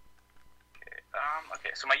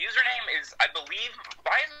 Okay, so my username is, I believe,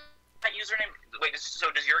 why is my username, wait, so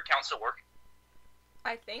does your account still work?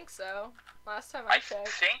 I think so. Last time I checked.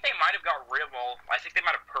 I think they might have got rid of I think they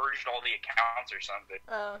might have purged all the accounts or something.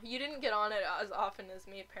 Oh, you didn't get on it as often as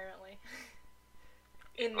me, apparently.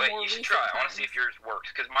 Wait, you should try. I want to see if yours works,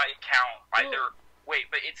 because my account, wait,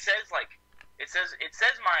 but it says, like, it says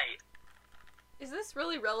my Is this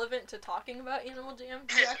really relevant to talking about Animal Jam?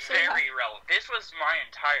 Do This you is actually very relevant. This was my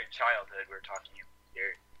entire childhood we're talking about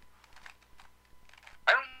here.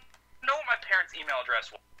 I don't know what my parents' email address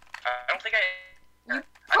was. I don't think You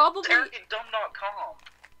probably... EricAtDumb.com.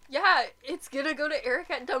 Yeah, it's gonna go to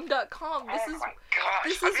eric@dumb.com. Oh my gosh.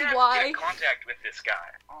 This I'm is gonna have to why... get in contact with this guy.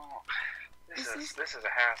 Oh, this is a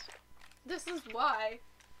hassle. This is why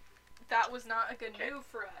that was not a good move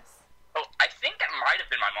for us. Oh, I think that might have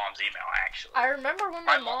been my mom's email, actually. I remember when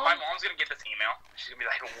my my mom's gonna get this email. She's gonna be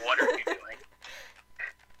like, "What are you doing?"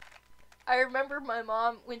 I remember my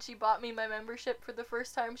mom, when she bought me my membership for the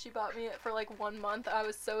first time, she bought me it for like 1 month. I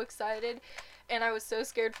was so excited, and I was so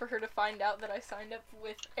scared for her to find out that I signed up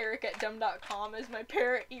with eric@dumb.com as my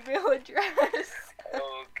parent email address.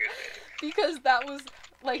 Oh, goodness. Because that was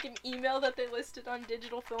like an email that they listed on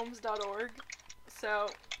digitalfilms.org. So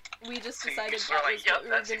we just decided that was what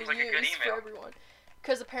we were going to use for everyone.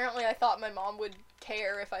 Because apparently I thought my mom would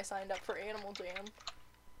care if I signed up for Animal Jam.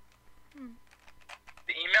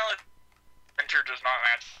 The email enter does not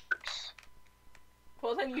match.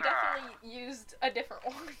 Well, then you definitely used a different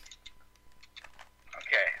one.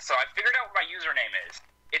 Okay, so I figured out what my username is.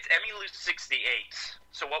 It's Emmylou68.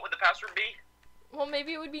 So what would the password be? Well,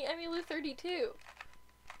 maybe it would be Emmylou32.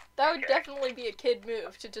 That would definitely be a kid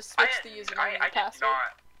move to just switch the username and the password.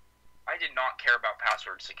 I did not care about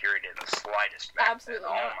password security in the slightest. Absolutely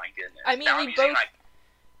not. Oh my goodness. I mean, now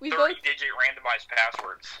we both 30-digit randomized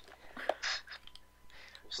passwords.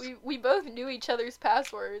 We both knew each other's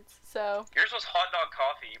passwords, so. Yours was hot dog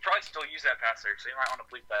coffee. You probably still use that password, so you might want to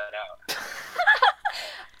bleep that out.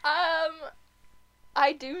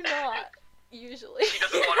 I do not usually. She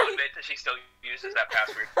doesn't want to admit that she still uses that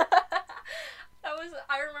password.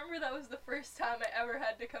 I remember that was the first time I ever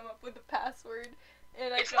had to come up with a password.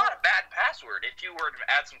 And it's not a bad password if you were to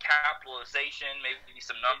add some capitalization, maybe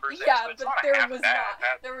some numbers. Yeah, but there was not.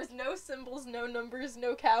 There was no symbols, no numbers,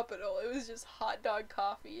 no capital. It was just hot dog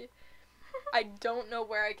coffee. I don't know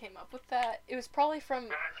where I came up with that. It was probably from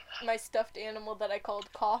my stuffed animal that I called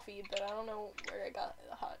Coffee, but I don't know where I got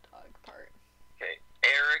the hot dog part. Okay,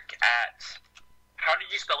 Eric at... How did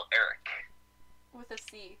you spell Eric? With a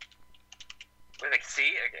C. With a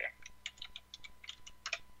C? Okay.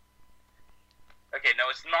 Okay,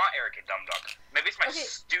 no, it's not eric@dumb.com. Maybe it's my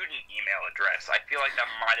student email address. I feel like that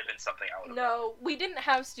might have been something I would have No, we didn't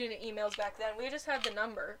have student emails back then. We just had the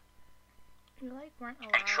number. You, weren't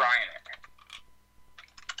allowed. I'm trying it.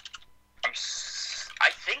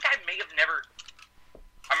 I think I may have never...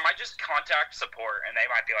 I might just contact support, and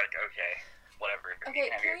they might be like, okay, whatever.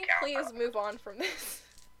 Okay, can we please move on from this?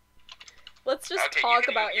 Let's just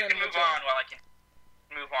talk about you can move on while I can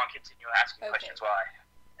move on, continue asking questions while I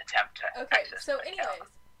attempt to access so anyways,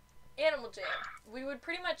 Animal Jam. We would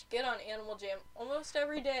pretty much get on Animal Jam almost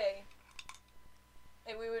every day,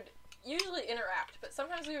 and we would usually interact, but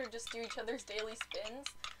sometimes we would just do each other's daily spins.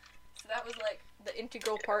 So that was like the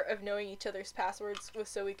integral part of knowing each other's passwords, was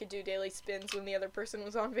so we could do daily spins when the other person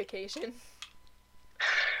was on vacation.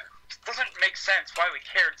 It doesn't make sense why we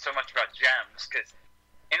cared so much about gems, because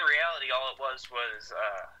in reality all it was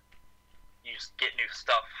you just get new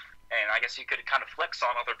stuff. And I guess you could kind of flex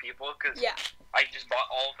on other people, because I just bought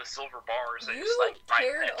all of the silver bars. And You just, like,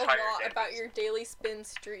 cared a lot about your daily spin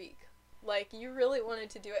streak. Like, you really wanted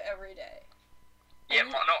to do it every day. Yeah,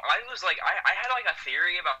 no, I was like, I had like a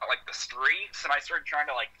theory about like the streaks, and I started trying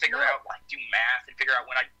to like figure out, like, do math and figure out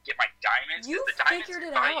when I get my diamonds. You the diamonds figured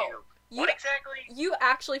it buy out. What exactly? You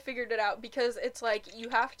actually figured it out, because it's like, you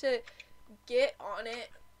have to get on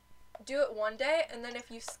it, do it one day, and then if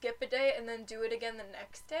you skip a day and then do it again the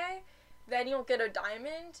next day, then you'll get a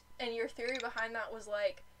diamond. And your theory behind that was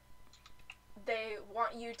like, they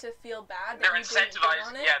want you to feel bad that you didn't get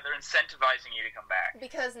on it. Yeah, they're incentivizing you to come back.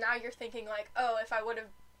 Because now you're thinking like, oh, if I would have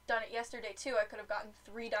done it yesterday too, I could have gotten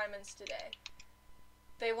 3 diamonds today.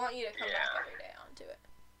 They want you to come back every day onto it.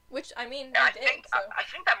 Which, I mean, I think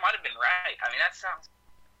that might have been right. I mean, that sounds...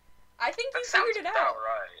 I think you figured it out.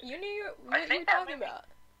 Right. You knew what you were talking about.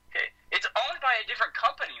 Okay. It's owned by a different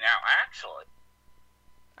company now, actually.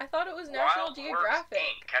 I thought it was National Geographic.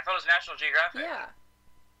 Inc. I thought it was National Geographic. Yeah.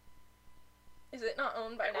 Is it not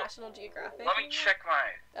owned by National Geographic? Let me check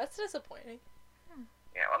my... That's disappointing.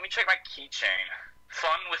 Yeah, let me check my keychain.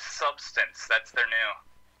 Fun with Substance. That's their new.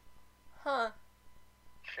 Huh.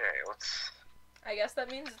 Okay, let's... I guess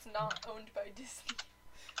that means it's not owned by Disney.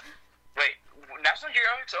 Wait, National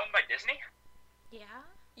Geographic's owned by Disney? Yeah?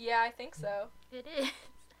 Yeah, I think so. It is.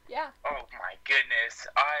 Yeah. Oh my goodness.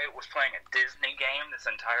 I was playing a Disney game this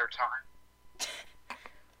entire time.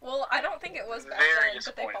 Well, I don't think it was back Very then,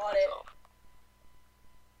 but they bought myself.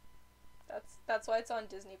 it. That's why it's on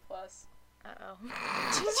Disney Plus. Uh-oh.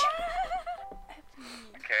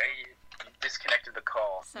 Okay, you disconnected the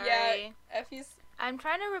call. Sorry. Yeah, Effie's. I'm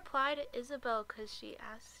trying to reply to Isabel because she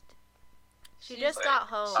asked. She She's just like- got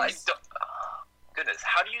home. I don't, goodness,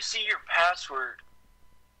 how do you see your password?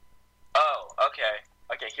 Oh, okay.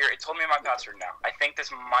 Okay, here, it told me my password now. I think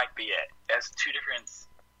this might be it. It has two different...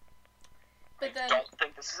 But I then, don't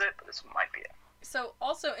think this is it, but this might be it. so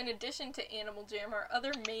also in addition to Animal Jam, our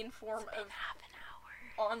other main form of Half an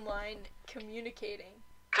hour. online communicating.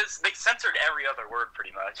 Because they censored every other word,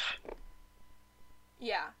 pretty much.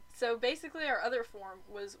 Yeah. So basically, our other form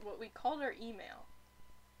was what we called our email,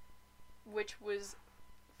 which was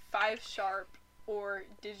 5sharp or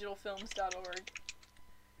digitalfilms.org,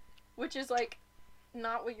 which is like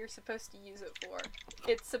not what you're supposed to use it for.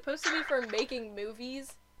 It's supposed to be for making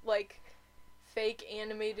movies, like fake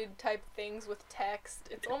animated type things with text.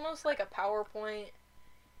 It's almost like a PowerPoint.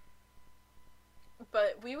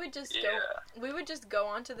 But we would just go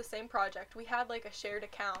onto the same project. We had like a shared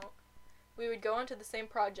account. We would go onto the same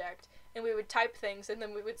project and we would type things and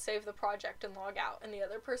then we would save the project and log out, and the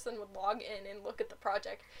other person would log in and look at the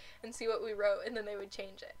project and see what we wrote, and then they would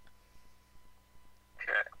change it.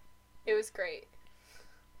 Okay. It was great.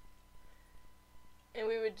 And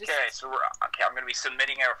we would just Okay, so I'm going to be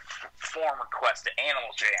submitting a form request to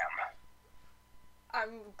Animal Jam.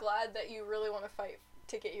 I'm glad that you really want to fight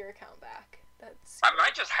to get your account back. That's I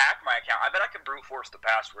might just hack my account. I bet I could brute force the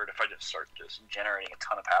password if I just start just generating a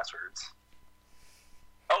ton of passwords.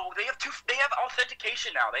 Oh, they have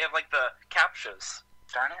authentication now. They have like the CAPTCHAs.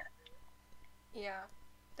 Darn it. Yeah.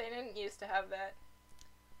 They didn't used to have that.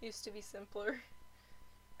 Used to be simpler.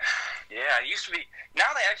 Yeah, it used to be. Now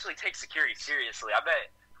they actually take security seriously. I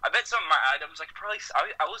bet some of my items, like probably,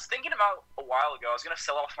 I was thinking about a while ago, I was gonna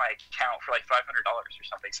sell off my account for like $500 or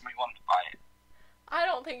something. Somebody wanted to buy it. I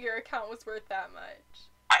don't think your account was worth that much.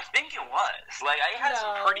 I think it was. Like, I had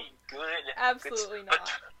some No. pretty good. Absolutely But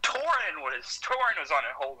not. Torin was on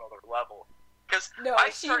a whole other level. Because No, I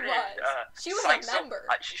she started. was. She was a like, member.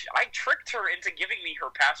 I tricked her into giving me her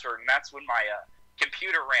password, and that's when my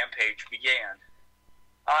computer rampage began.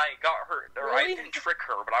 I got her. Or Really? I didn't trick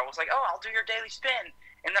her, but I was like, "Oh, I'll do your daily spin,"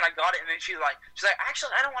 and then I got it, and then she's like,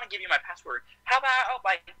 "Actually, I don't want to give you my password. How about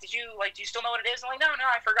do you still know what it is?" I'm like, "No,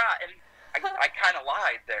 I forgot," and I kind of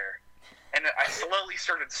lied there, and I slowly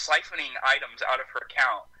started siphoning items out of her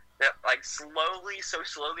account. That slowly, so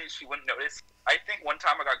slowly she wouldn't notice. I think one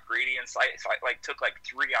time I got greedy and so I took 3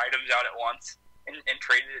 items out at once and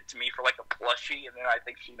traded it to me for a plushie, and then I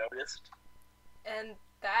think she noticed. And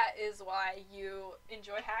that is why you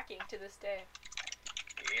enjoy hacking to this day.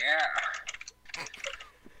 Yeah.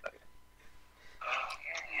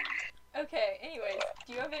 Okay, anyways,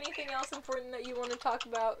 do you have anything else important that you want to talk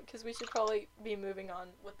about? Because we should probably be moving on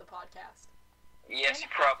with the podcast. Yes, been you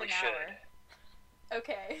half probably an should. hour.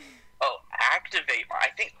 Okay. Oh, activate. I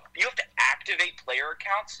think you have to activate player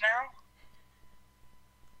accounts now.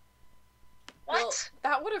 What? Well,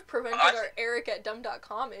 that would have prevented I our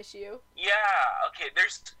Eric@dumb.com issue. Yeah. Okay.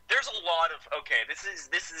 There's a lot of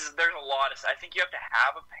there's a lot of. I think you have to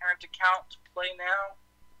have a parent account to play now.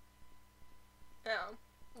 Yeah.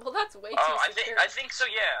 Well, that's way too Oh, secure. I think so.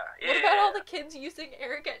 Yeah. What about all the kids using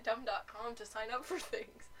Eric@dumb.com to sign up for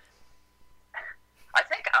things? I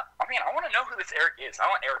think. I mean, I want to know who this Eric is. I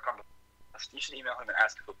want Eric on the list. You should email him and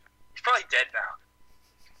ask who. He's probably dead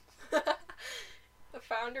now. The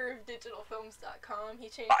founder of digitalfilms.com. He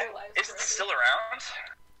changed their lives Is it forever. still around?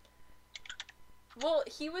 Well,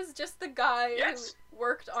 he was just the guy Yes. who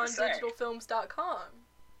worked on the same. digitalfilms.com.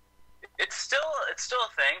 It's still a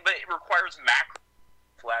thing, but it requires macro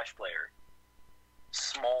flash player,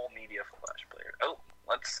 small media flash player. Oh,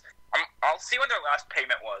 I'll see when their last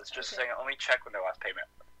payment was. Just Okay. saying. Let me check when their last payment.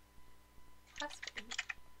 That's fine.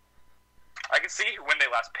 I can see when they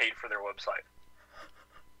last paid for their website,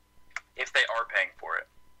 if they are paying for it.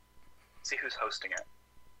 See who's hosting it.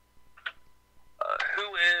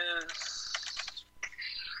 Who is?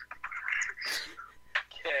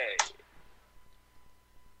 Okay.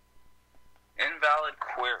 Invalid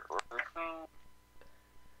query.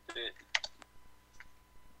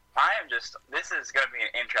 This is going to be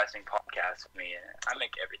an interesting podcast with me. I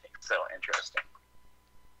make everything so interesting.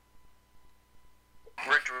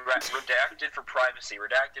 Redacted for privacy.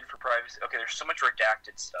 Okay, there's so much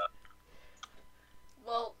redacted stuff.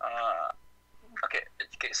 Well, Okay,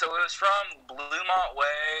 so it was from Bluemont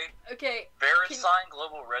Way, okay, VeriSign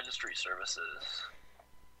Global Registry Services.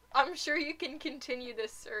 I'm sure you can continue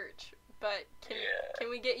this search, but can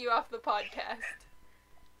we get you off the podcast?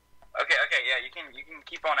 Okay, yeah, you can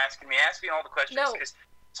keep on asking me. Ask me all the questions. No. 'Cause-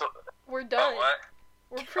 so, We're done. oh, what?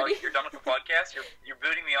 We're Oh, pretty. you're done with the podcast? You're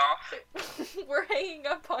booting me off? We're hanging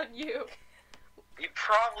up on you. You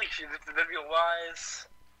probably should. That'd be wise.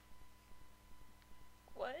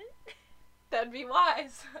 What? That'd be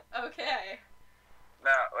wise. Okay.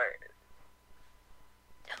 No, wait.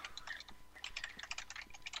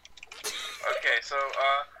 Okay, so,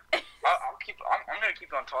 I'm gonna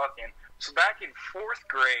keep on talking. So back in 4th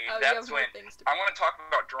grade, Oh, you have that's more when things to. I want to talk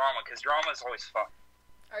about drama, because drama is always fun.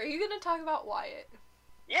 Are you gonna talk about Wyatt?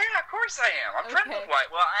 Yeah, of course I am. I'm friends Okay. with Wyatt.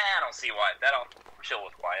 Well, I don't see Wyatt. I'll chill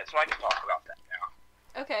with Wyatt, so I can talk about that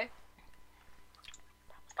now. Okay.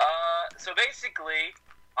 So basically,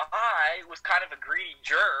 I was kind of a greedy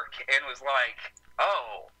jerk and was like,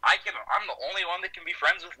 oh, I'm the only one that can be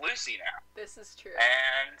friends with Lucy now. This is true.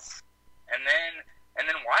 And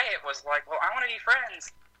then Wyatt was like, well, I want to be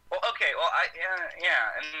friends. Well, okay, well,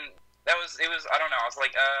 yeah, and it was, I don't know, I was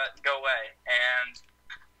like, go away. And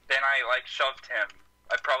then I, like, shoved him.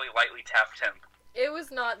 I probably lightly tapped him. It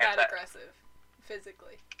was not And that that- aggressive,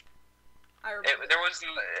 physically. I remember. There was,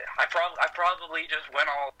 I probably just went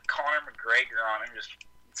all Conor McGregor on him, just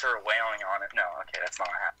started wailing on it. No, okay, that's not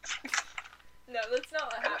what happened. No, that's not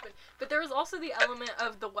what happened. But there was also the element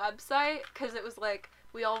of the website, because it was like,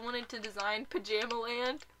 we all wanted to design Pajama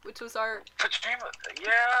Land, which was our... Pajama, yeah,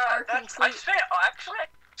 Our I complete- spent actually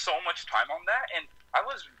so much time on that, and I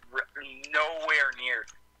was nowhere near.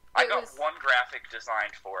 I got was- one graphic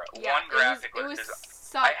designed for it. Yeah, One graphic it was designed.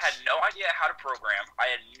 such... I had no idea how to program. I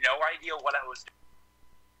had no idea what I was doing.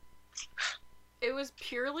 It was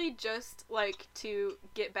purely just, like, to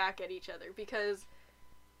get back at each other, because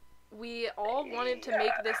we all wanted to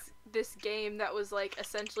make this game that was, like,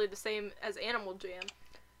 essentially the same as Animal Jam.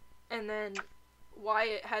 And then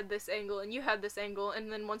Wyatt had this angle, and you had this angle,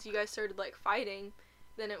 and then once you guys started, like, fighting,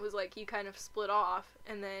 then it was, like, you kind of split off,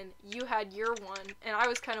 and then you had your one, and I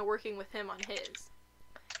was kind of working with him on his.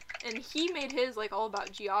 And he made his, like, all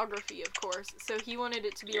about geography, of course, so he wanted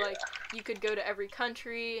it to be, like, you could go to every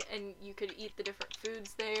country, and you could eat the different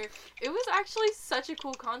foods there. It was actually such a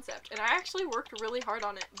cool concept, and I actually worked really hard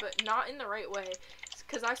on it, but not in the right way,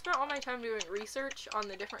 because I spent all my time doing research on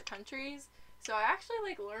the different countries, so I actually,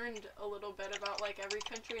 like, learned a little bit about, like, every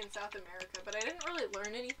country in South America, but I didn't really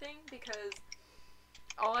learn anything, because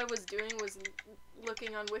all I was doing was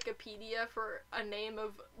looking on Wikipedia for a name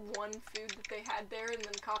of one food that they had there and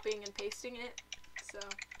then copying and pasting it. So.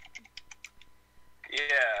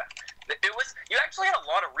 Yeah. It was. You actually had a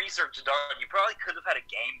lot of research done. You probably could have had a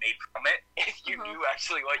game made from it if you knew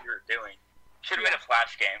actually what you were doing. Should have been a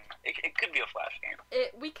Flash game. It could be a Flash game.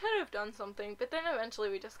 We could have done something, but then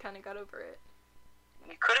eventually we just kind of got over it.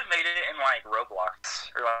 You could have made it in, like,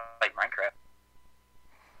 Roblox or, like, Minecraft.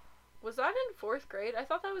 Was that in 4th grade? I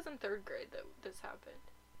thought that was in 3rd grade that this happened.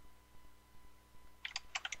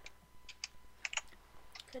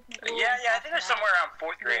 Yeah, I think it was somewhere around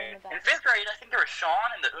 4th grade. In 5th grade, I think there was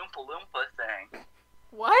Sean and the Oompa Loompa thing.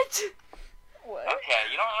 What? What? Okay,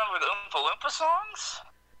 you don't remember the Oompa Loompa songs?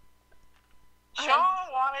 I Sean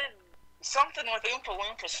wanted something with Oompa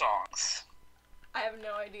Loompa songs. I have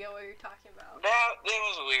no idea what you're talking about. That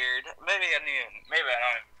was weird. Maybe I don't even.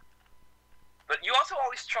 But you also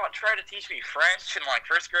always try to teach me French in, like,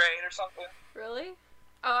 1st grade or something. Really?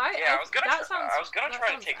 Oh, I was gonna that sounds, I was gonna that try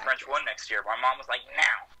to sounds take accurate. French 1 next year. My mom was like,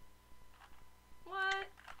 "No." What?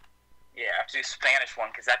 Yeah, I have to do Spanish 1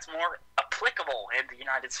 because that's more applicable in the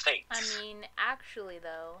United States. I mean, actually,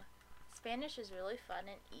 though, Spanish is really fun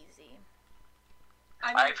and easy. I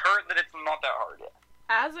mean, I've heard that it's not that hard yet.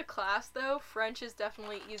 as a class, though, French is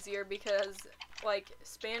definitely easier because, like,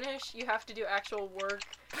 Spanish, you have to do actual work.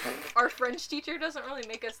 Our French teacher doesn't really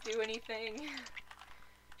make us do anything.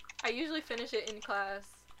 I usually finish it in class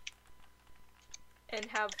and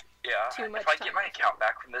have, Yeah, Too much if I get time. my account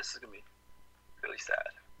back from this, it's gonna be really sad.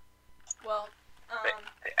 well,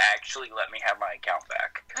 They actually let me have my account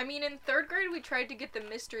back. I mean, in 3rd grade, we tried to get the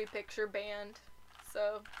mystery picture banned,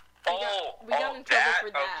 so we got in trouble that,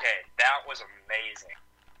 for that. Okay, that was amazing.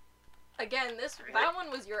 Again, that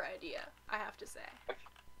one was your idea, I have to say.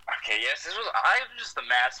 Okay, yes, I'm just the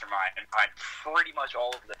mastermind behind pretty much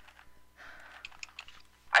all of this.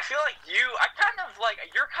 I feel like you're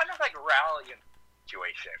kind of like rallying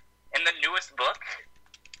situation. In the newest book,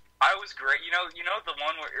 I was great. You know the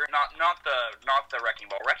one where you're not the Wrecking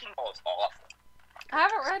Ball. Wrecking Ball is awful. I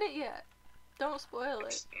haven't read it yet. Don't spoil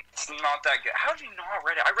it. It's not that good. How did you not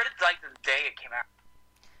read it? I read it like the day it came out.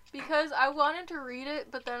 Because I wanted to read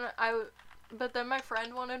it, but then my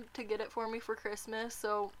friend wanted to get it for me for Christmas,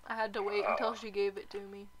 so I had to wait until she gave it to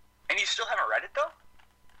me. And you still haven't read it though?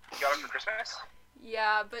 You got it for Christmas?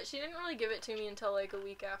 Yeah, but she didn't really give it to me until like a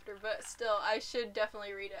week after, but still, I should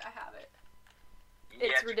definitely read it. I have it.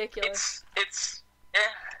 It's ridiculous.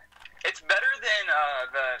 It's better than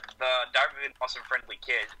the Darwin Awesome Friendly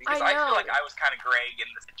Kids, because I feel like I was kind of Greg in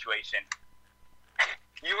the situation.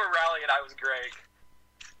 You were Rally and I was Greg.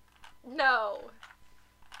 No.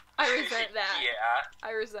 I resent that. Yeah.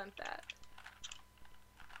 I resent that.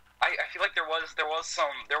 I feel like there was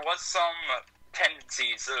some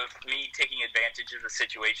tendencies of me taking advantage of the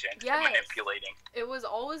situation and manipulating. It was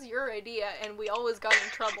always your idea, and we always got in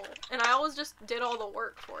trouble. And I always just did all the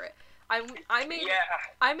work for it. I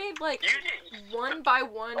made like 1 by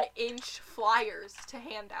 1 inch flyers to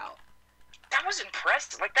hand out. That was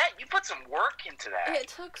impressive. Like that, you put some work into that. It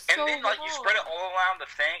took so long. And then like you spread it all around the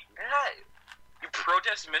thing. You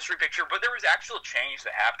protest mystery picture, but there was actual change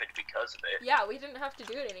that happened because of it. Yeah, we didn't have to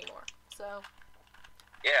do it anymore. So.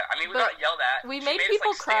 Yeah, I mean we got yelled at. We made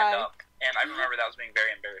people us, like, cry. stand up, and I remember that was being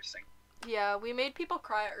very embarrassing. Yeah, we made people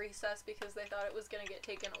cry at recess because they thought it was gonna get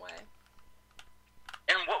taken away.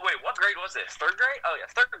 And what grade was this? 3rd grade? Oh yeah,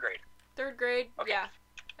 3rd grade. 3rd grade? Okay. Yeah,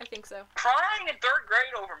 I think so. Crying in 3rd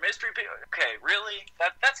grade over mystery picture? Okay, really?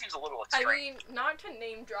 That seems a little extreme. I mean, not to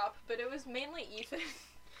name drop, but it was mainly Ethan.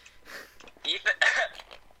 Ethan.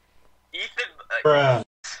 Bruh.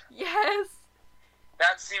 Yes.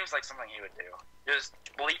 That seems like something he would do. Just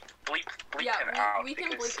bleep him out. We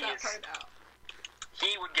can bleep that part out.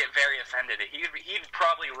 He would get very offended. He'd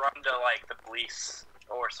probably run to like the police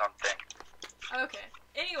or something. Okay.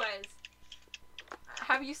 Anyways,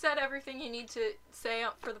 have you said everything you need to say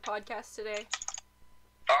for the podcast today?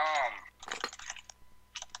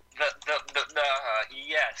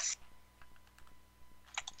 Yes.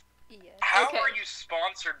 Yes. How okay. are you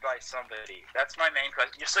sponsored by somebody? That's my main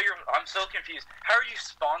question. I'm so confused. How are you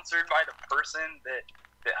sponsored by the person that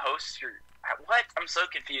hosts your? What? I'm so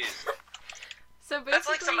confused. So basically, that's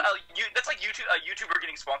like that's like YouTube, a YouTuber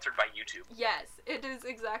getting sponsored by YouTube. Yes, it is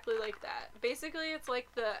exactly like that. Basically, it's like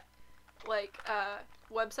the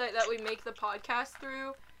website that we make the podcast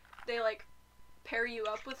through. They like pair you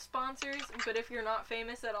up with sponsors, but if you're not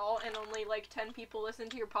famous at all and only like 10 people listen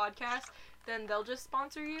to your podcast, then they'll just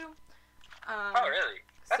sponsor you. Oh, really?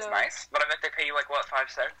 That's nice. But I bet they pay you like what, 5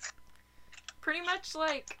 cents? Pretty much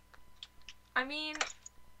like, I mean,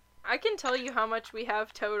 I can tell you how much we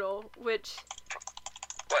have total, which.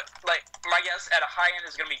 What, like, my guess at a high end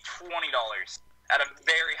is going to be $20. At a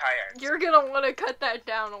very high end. You're going to want to cut that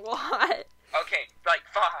down a lot. Okay, like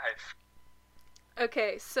 5.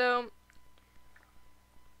 Okay, so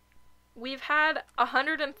we've had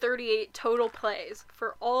 138 total plays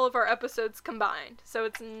for all of our episodes combined, so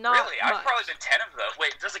it's not Really? much. I've probably been 10 of those.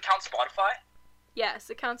 Wait, does it count Spotify? Yes,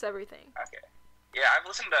 it counts everything. Okay. Yeah, I've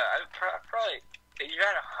listened to, I've probably, you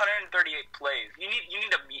had 138 plays. You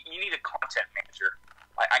need a content manager.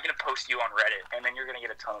 I'm going to post you on Reddit, and then you're going to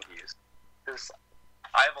get a ton of views. Because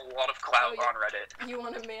I have a lot of clout on Reddit. You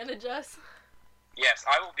want to manage us? Yes,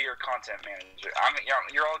 I will be your content manager.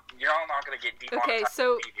 You're all not going to get demonetized. Okay,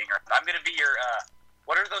 so I'm going to be your,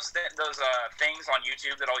 what are those things on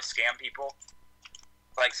YouTube that always scam people?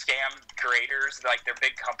 Like, scam creators, like, they're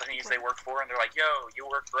big companies they work for, and they're like, yo, you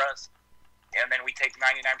work for us, and then we take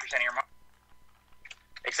 99% of your money.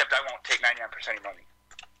 Except I won't take 99% of your money.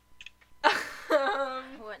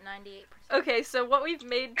 What, 98%? Okay, so what we've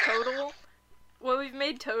made total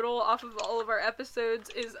off of all of our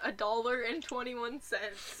episodes is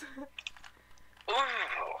 $1.21. Ooh,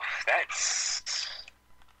 that's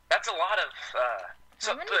a lot of.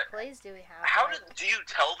 How many plays do we have? How do you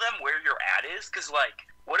tell them where your ad is? Because like,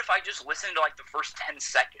 what if I just listen to like the first 10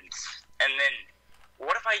 seconds, and then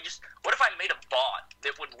what if I made a bot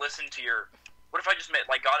that would listen to your? What if I just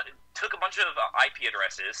took a bunch of IP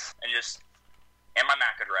addresses and my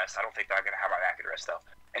MAC address? I don't think that I'm gonna have my MAC address though.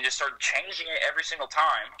 And just started changing it every single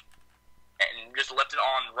time, and just left it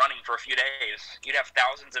on running for a few days. You'd have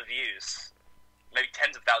thousands of views, maybe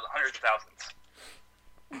tens of thousands, hundreds of thousands.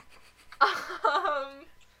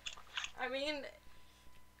 I mean,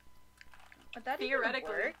 would that theoretically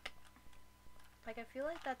even work? Like, I feel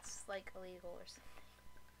like that's like illegal or something.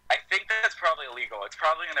 I think that's probably illegal. It's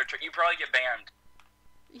probably in their. You probably get banned.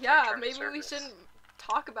 Yeah, maybe we shouldn't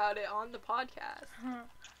talk about it on the podcast.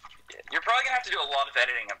 You're probably gonna have to do a lot of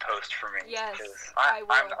editing and post for me. Yes, I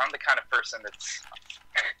will. I'm the kind of person that's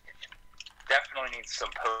definitely needs some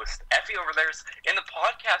post. Effie over there's in the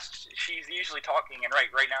podcast. She's usually talking, and right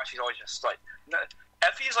now she's always just like. No,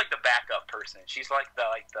 Effie's like the backup person. She's like the.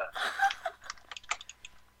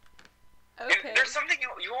 Okay. There's something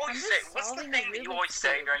you always say. What's the thing that you always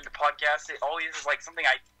say during the podcast? It always is like something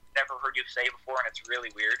I never heard you say before, and it's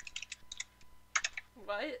really weird.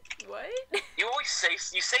 What? You always say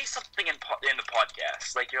something in the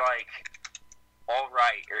podcast, like you're like, all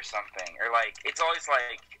right or something, or like it's always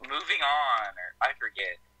like moving on, or I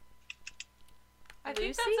forget. I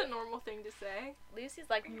think Lucy? that's a normal thing to say. Lucy's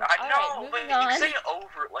like, I know, alright, but moving on. you say it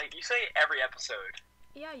over, like you say it every episode,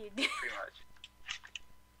 Yeah, you do. pretty much.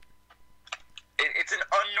 It's an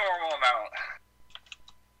unnormal amount.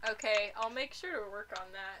 Okay, I'll make sure to work on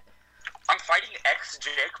that. I'm fighting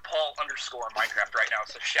xJakePaul underscore in Minecraft right now,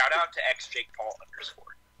 so shout out to xJakePaul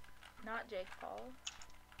underscore. Not Jake Paul.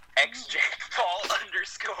 xJakePaul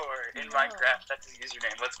underscore in No. Minecraft. That's his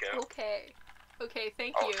username. Let's go. Okay. Okay,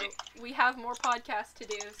 thank Oh, you. We have more podcasts to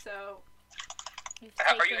do, so You've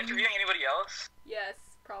Are you taken- interviewing anybody else? yes,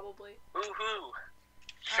 probably. Who?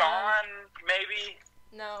 Sean, maybe?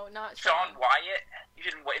 No, not Sean Sean. Wyatt?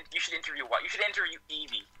 You should interview Wyatt. You should interview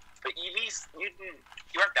Evie. But Evie's, you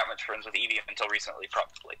weren't that much friends with Evie until recently,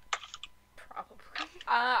 probably. Probably.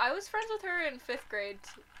 I was friends with her in 5th grade,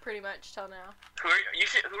 pretty much, till now. Who are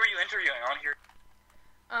you interviewing on here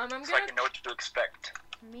I'm so I gonna... can know what to expect?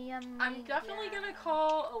 Mia. I'm definitely gonna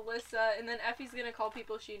call Alyssa, and then Effie's gonna call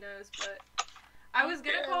people she knows, but... I was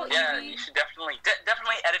gonna call Yeah, Evie. you should definitely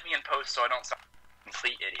edit me in post so I don't sound like a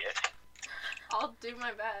complete idiot. I'll do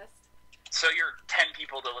my best. So your 10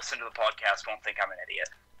 people that listen to the podcast won't think I'm an idiot.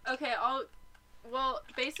 Okay, well,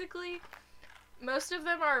 basically, most of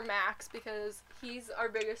them are Max, because he's our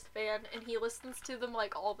biggest fan, and he listens to them,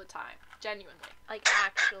 like, all the time. Genuinely. Like,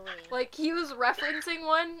 actually. Like, he was referencing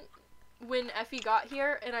one when Effie got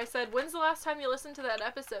here, and I said, when's the last time you listened to that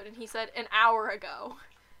episode? And he said, an hour ago.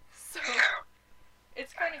 So,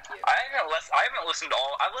 it's kind of cute. I haven't listened to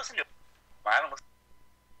all. I listened to. I haven't listened.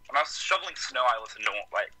 When I was shoveling snow, I listened to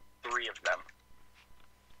like 3 of them.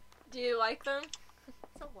 Do you like them?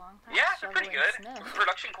 It's a long time. Yeah, they're pretty good. shoveling snow.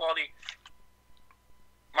 Production quality.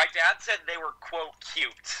 My dad said they were quote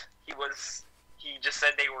cute. He just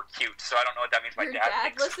said they were cute, so I don't know what that means. My Your dad dad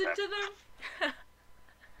thinks listened that. to them?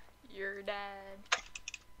 Your dad.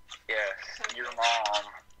 Yes, your mom.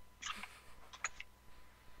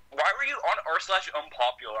 Why were you on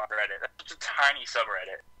r/unpopular on Reddit? That's such a tiny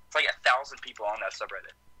subreddit. It's like 1,000 people on that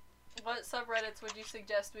subreddit. What subreddits would you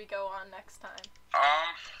suggest we go on next time?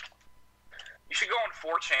 You should go on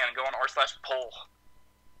 4chan and go on r/poll.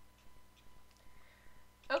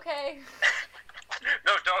 Okay.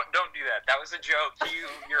 No, don't do that. That was a joke.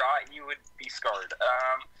 You would be scarred.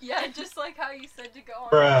 Yeah, just like how you said to go on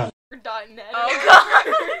Bruh. .net. Oh,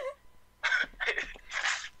 God.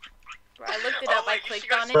 Bro, I looked it Oh, up. I wait, you clicked should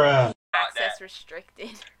go on it. Bruh. Access restricted.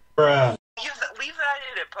 Bruh. Leave that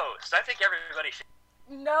in a post. I think everybody should.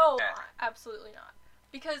 No, Yeah. absolutely not.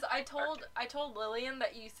 Because I told Lillian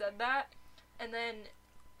that you said that, and then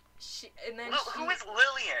Who is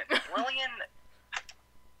Lillian? Lillian,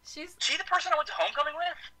 she's she the person I went to homecoming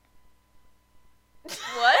with?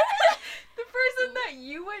 What? the person that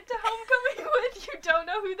you went to homecoming with. You don't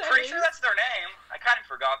know who that Pretty is? sure that's their name. I kind of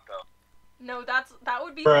forgot though. No, that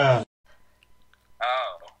would be. Bruh.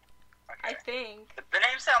 Oh. I Okay. think. The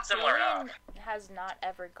name sounds similar Lillian enough. has not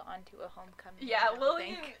ever gone to a homecoming. Yeah, I don't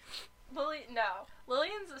Lillian. think.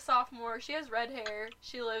 Lillian's a sophomore. She has red hair.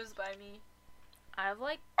 She lives by me. I have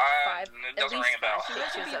like It at doesn't least ring a bell. five She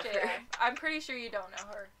goes to pictures of BJF. her. I'm pretty sure you don't know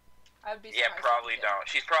her. I would be Yeah, surprised if probably you did. don't.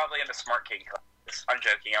 She's probably in the smart kid class. I'm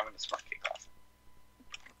joking. I'm in the smart kid class.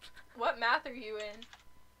 What math are you in?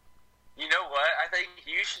 You know what? I think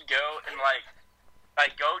you should go and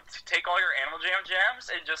go take all your Animal Jam jams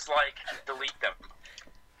and just delete them.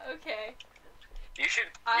 Okay. You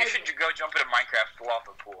should I- go jump in a Minecraft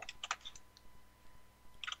lava pool.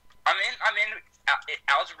 I'm in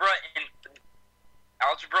algebra and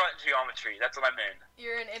geometry. That's what I'm in.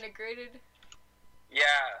 You're an integrated.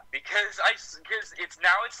 Yeah, because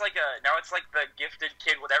it's like the gifted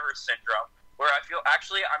kid whatever syndrome where I feel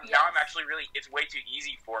I'm actually really it's way too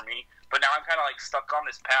easy for me, but now I'm kind of stuck on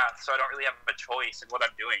this path, so I don't really have a choice in what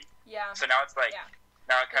I'm doing. Yeah. So now it's Yeah.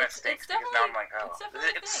 now it kind of It's stinks because now I'm it's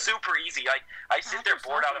definitely a it's thing. super easy. I sit there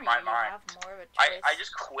bored out of my mind. Have more of a I choice.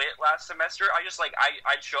 just quit last semester. I'd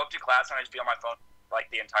show up to class and I'd just be on my phone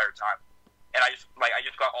the entire time. And I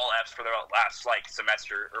just got all F's for the last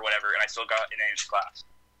semester or whatever, and I still got an A in class.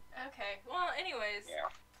 Okay. Well, anyways,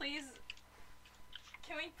 Yeah.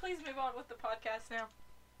 Can we please move on with the podcast now?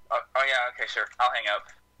 Oh yeah, okay, sure. I'll hang up.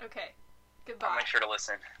 Okay. I'll Goodbye. make sure to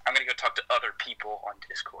listen. I'm gonna go talk to other people on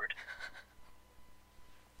Discord.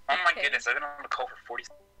 Oh my Okay. goodness, I've been on the call for 40.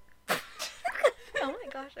 Oh my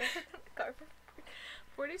gosh, I put on the car for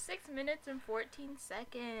 46 minutes and 14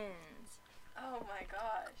 seconds. Oh my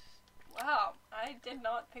gosh. Wow. I did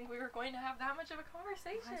not think we were going to have that much of a Why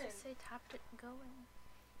conversation. does it say tapped it going?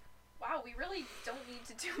 Wow, we really don't need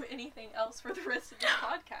to do anything else for the rest of the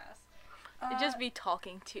podcast. It'd just be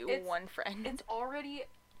talking to it's- one friend. It's already,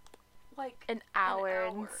 like, an hour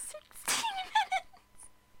and hour. 16 minutes.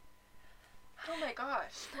 Oh my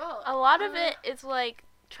gosh. Well, A lot of it is like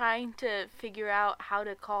trying to figure out how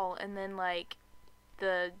to call, and then like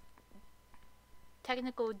the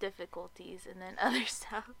technical difficulties, and then other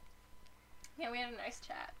stuff. Yeah, we had a nice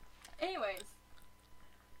chat. Anyways,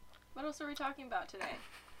 what else are we talking about today?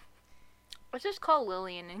 Let's just call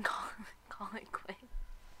Lillian and call it quits.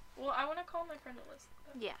 Well, I want to call my friend Alyssa.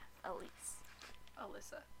 Yeah, Elise.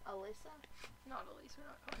 Alyssa. Alyssa? Not Elise. We're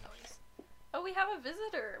not calling Elise. Oh, we have a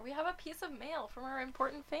visitor. We have a piece of mail from our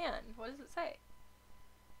important fan. What does it say?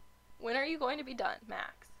 When are you going to be done,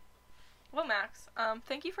 Max? Well, Max,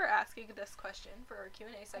 thank you for asking this question for our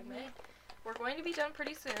Q&A segment. We're going to be done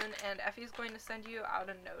pretty soon, and Effie's going to send you out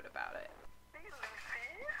a note about it. Hey,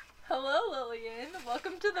 Lucy. Hello, Lillian.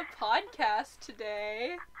 Welcome to the podcast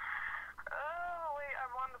today. Oh, wait,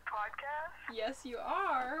 I'm on the podcast? Yes, you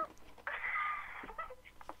are. So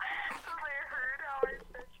they heard how I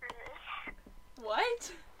said your name.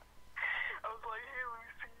 What? I was like, hey,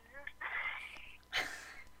 Lucy.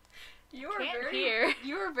 You are Can't very hear.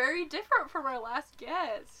 You are very different from our last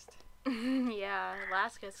guest. Yeah,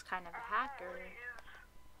 Alaska's kind of a hacker. Wait,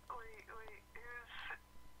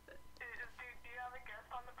 do you have a guest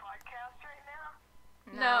on the podcast right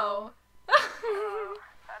now? No. Oh,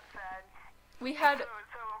 that's sad. We had So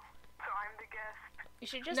I'm the guest. You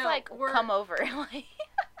should just No, like we're- come over. Like,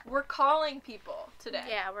 we're calling people today.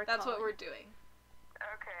 yeah, That's what calling. we're doing.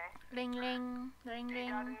 Okay. Ring ring ring You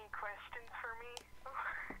got ring. any questions for me?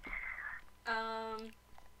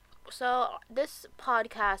 So this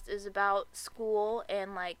podcast is about school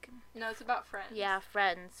and like No, it's about friends. yeah,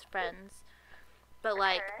 friends, but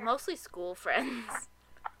like Okay. mostly school friends.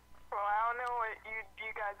 Well, I don't know what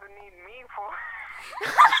you guys would need me for.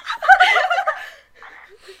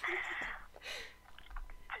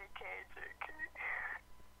 JK.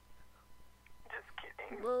 Just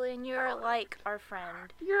kidding. Lillian, you're like our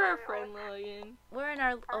friend. You're our friend, Lillian. We're in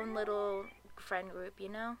our own little friend group, you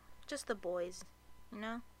know? Just the boys, you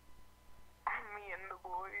know? Me and the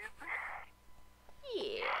boys.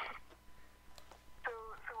 Yeah. So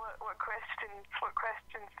what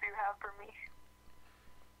questions do you have for me?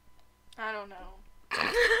 I don't know.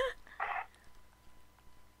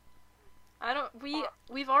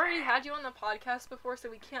 We've already had you on the podcast before, so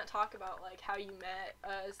we can't talk about like how you met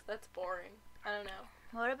us. That's boring. I don't know.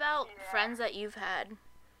 What about Yeah. friends that you've had?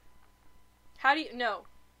 How do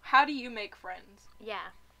you make friends? Yeah.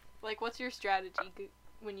 Like, what's your strategy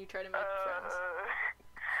when you try to make friends?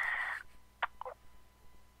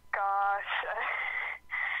 Gosh.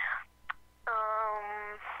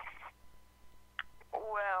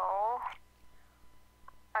 Well,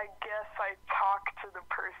 I guess I talk to the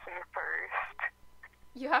person first.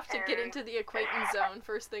 You have to get into the acquaintance zone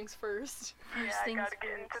first things first. First I things gotta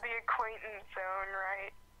get into the acquaintance zone,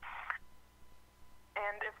 right?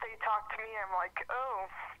 And if they talk to me, I'm like, oh,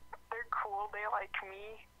 they're cool, they like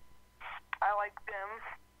me, I like them,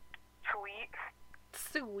 sweet,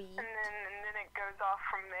 Sweet. and then it goes off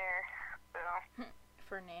from there, so.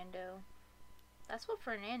 Fernando. That's what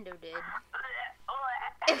Fernando did.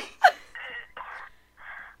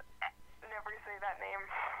 Never say that name.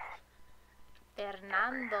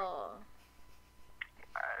 Fernando.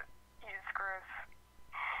 He's gross.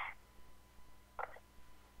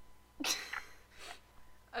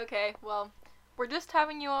 Okay, well, we're just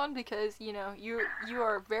having you on because, you know, you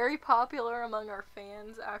are very popular among our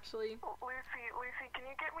fans, actually. Lucy, can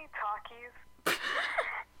you get me Takis?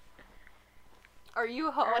 Are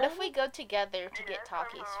you home? What if we go together to get Yes, I'm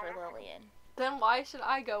Takis for home. Lillian? Then why should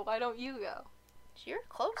I go? Why don't you go? You're I'm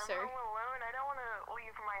closer. home alone. I don't want to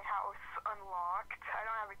leave my house unlocked. I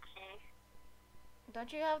don't have a key.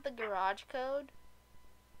 Don't you have the garage code?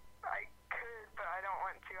 I could, but I don't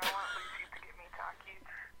want to. I want Lucy to get me Takis.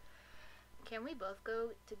 Can we both go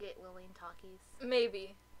to get Lillian Takis?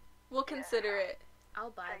 Maybe. We'll consider it.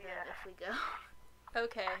 I'll buy them Yeah. if we go.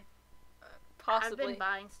 Okay. I've Possibly. been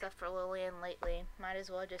buying stuff for Lillian lately. Might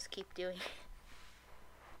as well just keep doing it.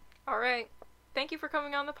 Alright. Thank you for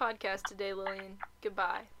coming on the podcast today, Lillian.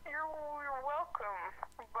 Goodbye. You're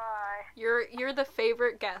welcome. Bye. You're the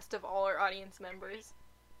favorite guest of all our audience members.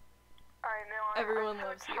 I know. Everyone I'm so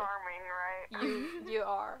loves you. charming, right? You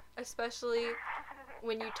are. Especially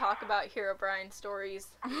when you talk about Herobrine stories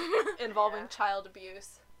involving child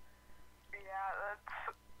abuse. Yeah,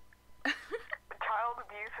 that's... Child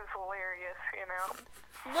abuse is hilarious, you know?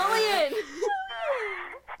 Lillian!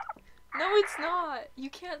 No, it's not. You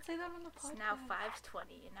can't say that on the podcast. It's now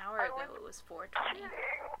 5:20. An hour ago it was 4:20.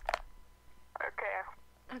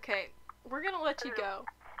 Okay. Okay, we're gonna let you go.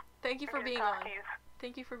 Thank you for and your being on. talkies.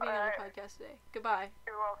 Thank you for being on the podcast today. Goodbye.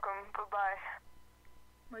 You're welcome. Bye-bye.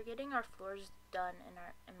 We're getting our floors done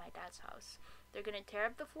in my dad's house. They're gonna tear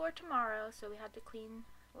up the floor tomorrow, so we had to clean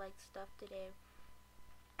like stuff today.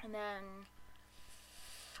 And then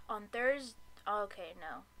on Thursday,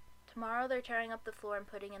 tomorrow they're tearing up the floor and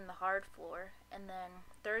putting in the hard floor, and then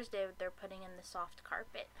Thursday they're putting in the soft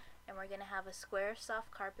carpet. And we're gonna have a square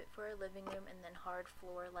soft carpet for our living room, and then hard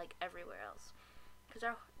floor like everywhere else. Cause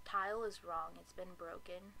our tile is wrong. It's been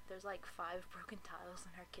broken. There's like 5 broken tiles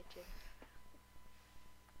in our kitchen.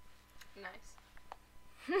 Nice.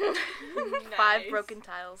 5 Nice. broken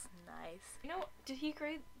tiles. Nice. You know,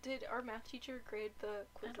 did our math teacher grade the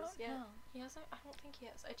quizzes I don't yet? know. He hasn't? I don't think he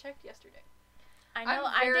has. I checked yesterday. I know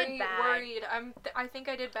I'm I very did bad. worried. I think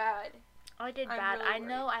I did bad. I did I'm bad. really I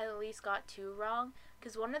know I at least got 2 wrong.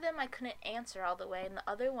 Because one of them I couldn't answer all the way. And the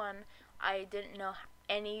other one, I didn't know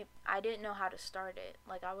how to start it.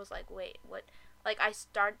 Like, I was like, wait, what? Like,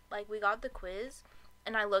 we got the quiz.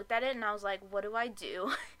 And I looked at it and I was like, what do I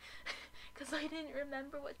do? Because I didn't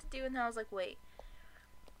remember what to do. And I was like, wait.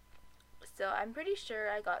 So I'm pretty sure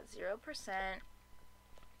I got 0%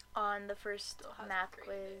 on the first Still hasn't math graded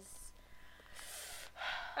quiz.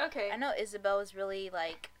 Okay. I know Isabel was really,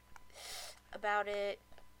 like, about it.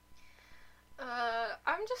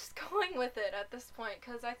 I'm just going with it at this point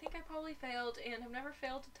because I think I probably failed and I've never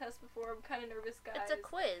failed a test before. I'm kind of nervous, guys. It's a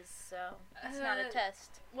quiz, so it's not a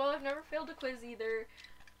test. Well, I've never failed a quiz either.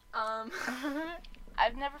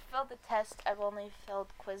 I've never failed a test. I've only failed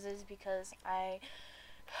quizzes because I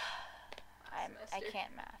Semester.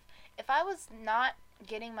 can't math. If I was not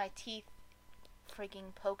getting my teeth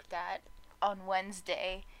freaking poked at on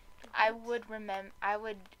Wednesday, I would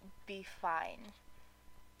be fine.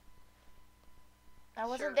 I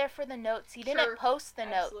wasn't Sure. there for the notes. He Sure. didn't post the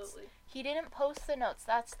notes. Absolutely. He didn't post the notes.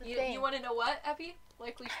 That's the thing. You want to know what, Effie?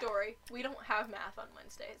 Likely story. We don't have math on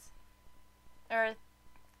Wednesdays. Or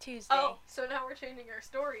Tuesday. Oh, so now we're changing our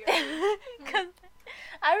story. Because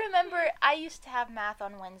I remember I used to have math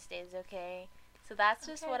on Wednesdays, okay? So that's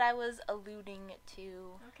just Okay. what I was alluding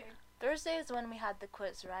to. Okay. Thursday is when we had the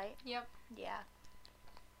quiz, right? Yep. Yeah.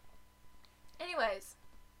 Anyways,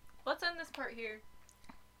 let's end this part here.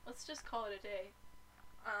 Let's just call it a day.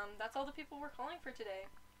 That's all the people we're calling for today.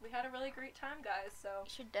 We had a really great time, guys, so You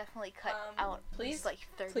should definitely cut Um, out please- these, like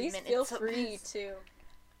 30 please minutes feel of free this. to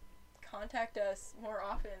contact us more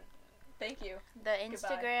often. Thank you. The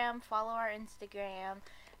Instagram, follow our Instagram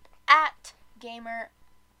at gamer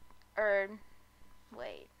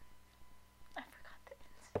wait. I forgot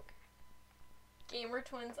the Instagram.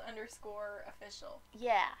 GamerTwins_official.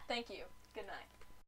 Yeah. Thank you. Good night.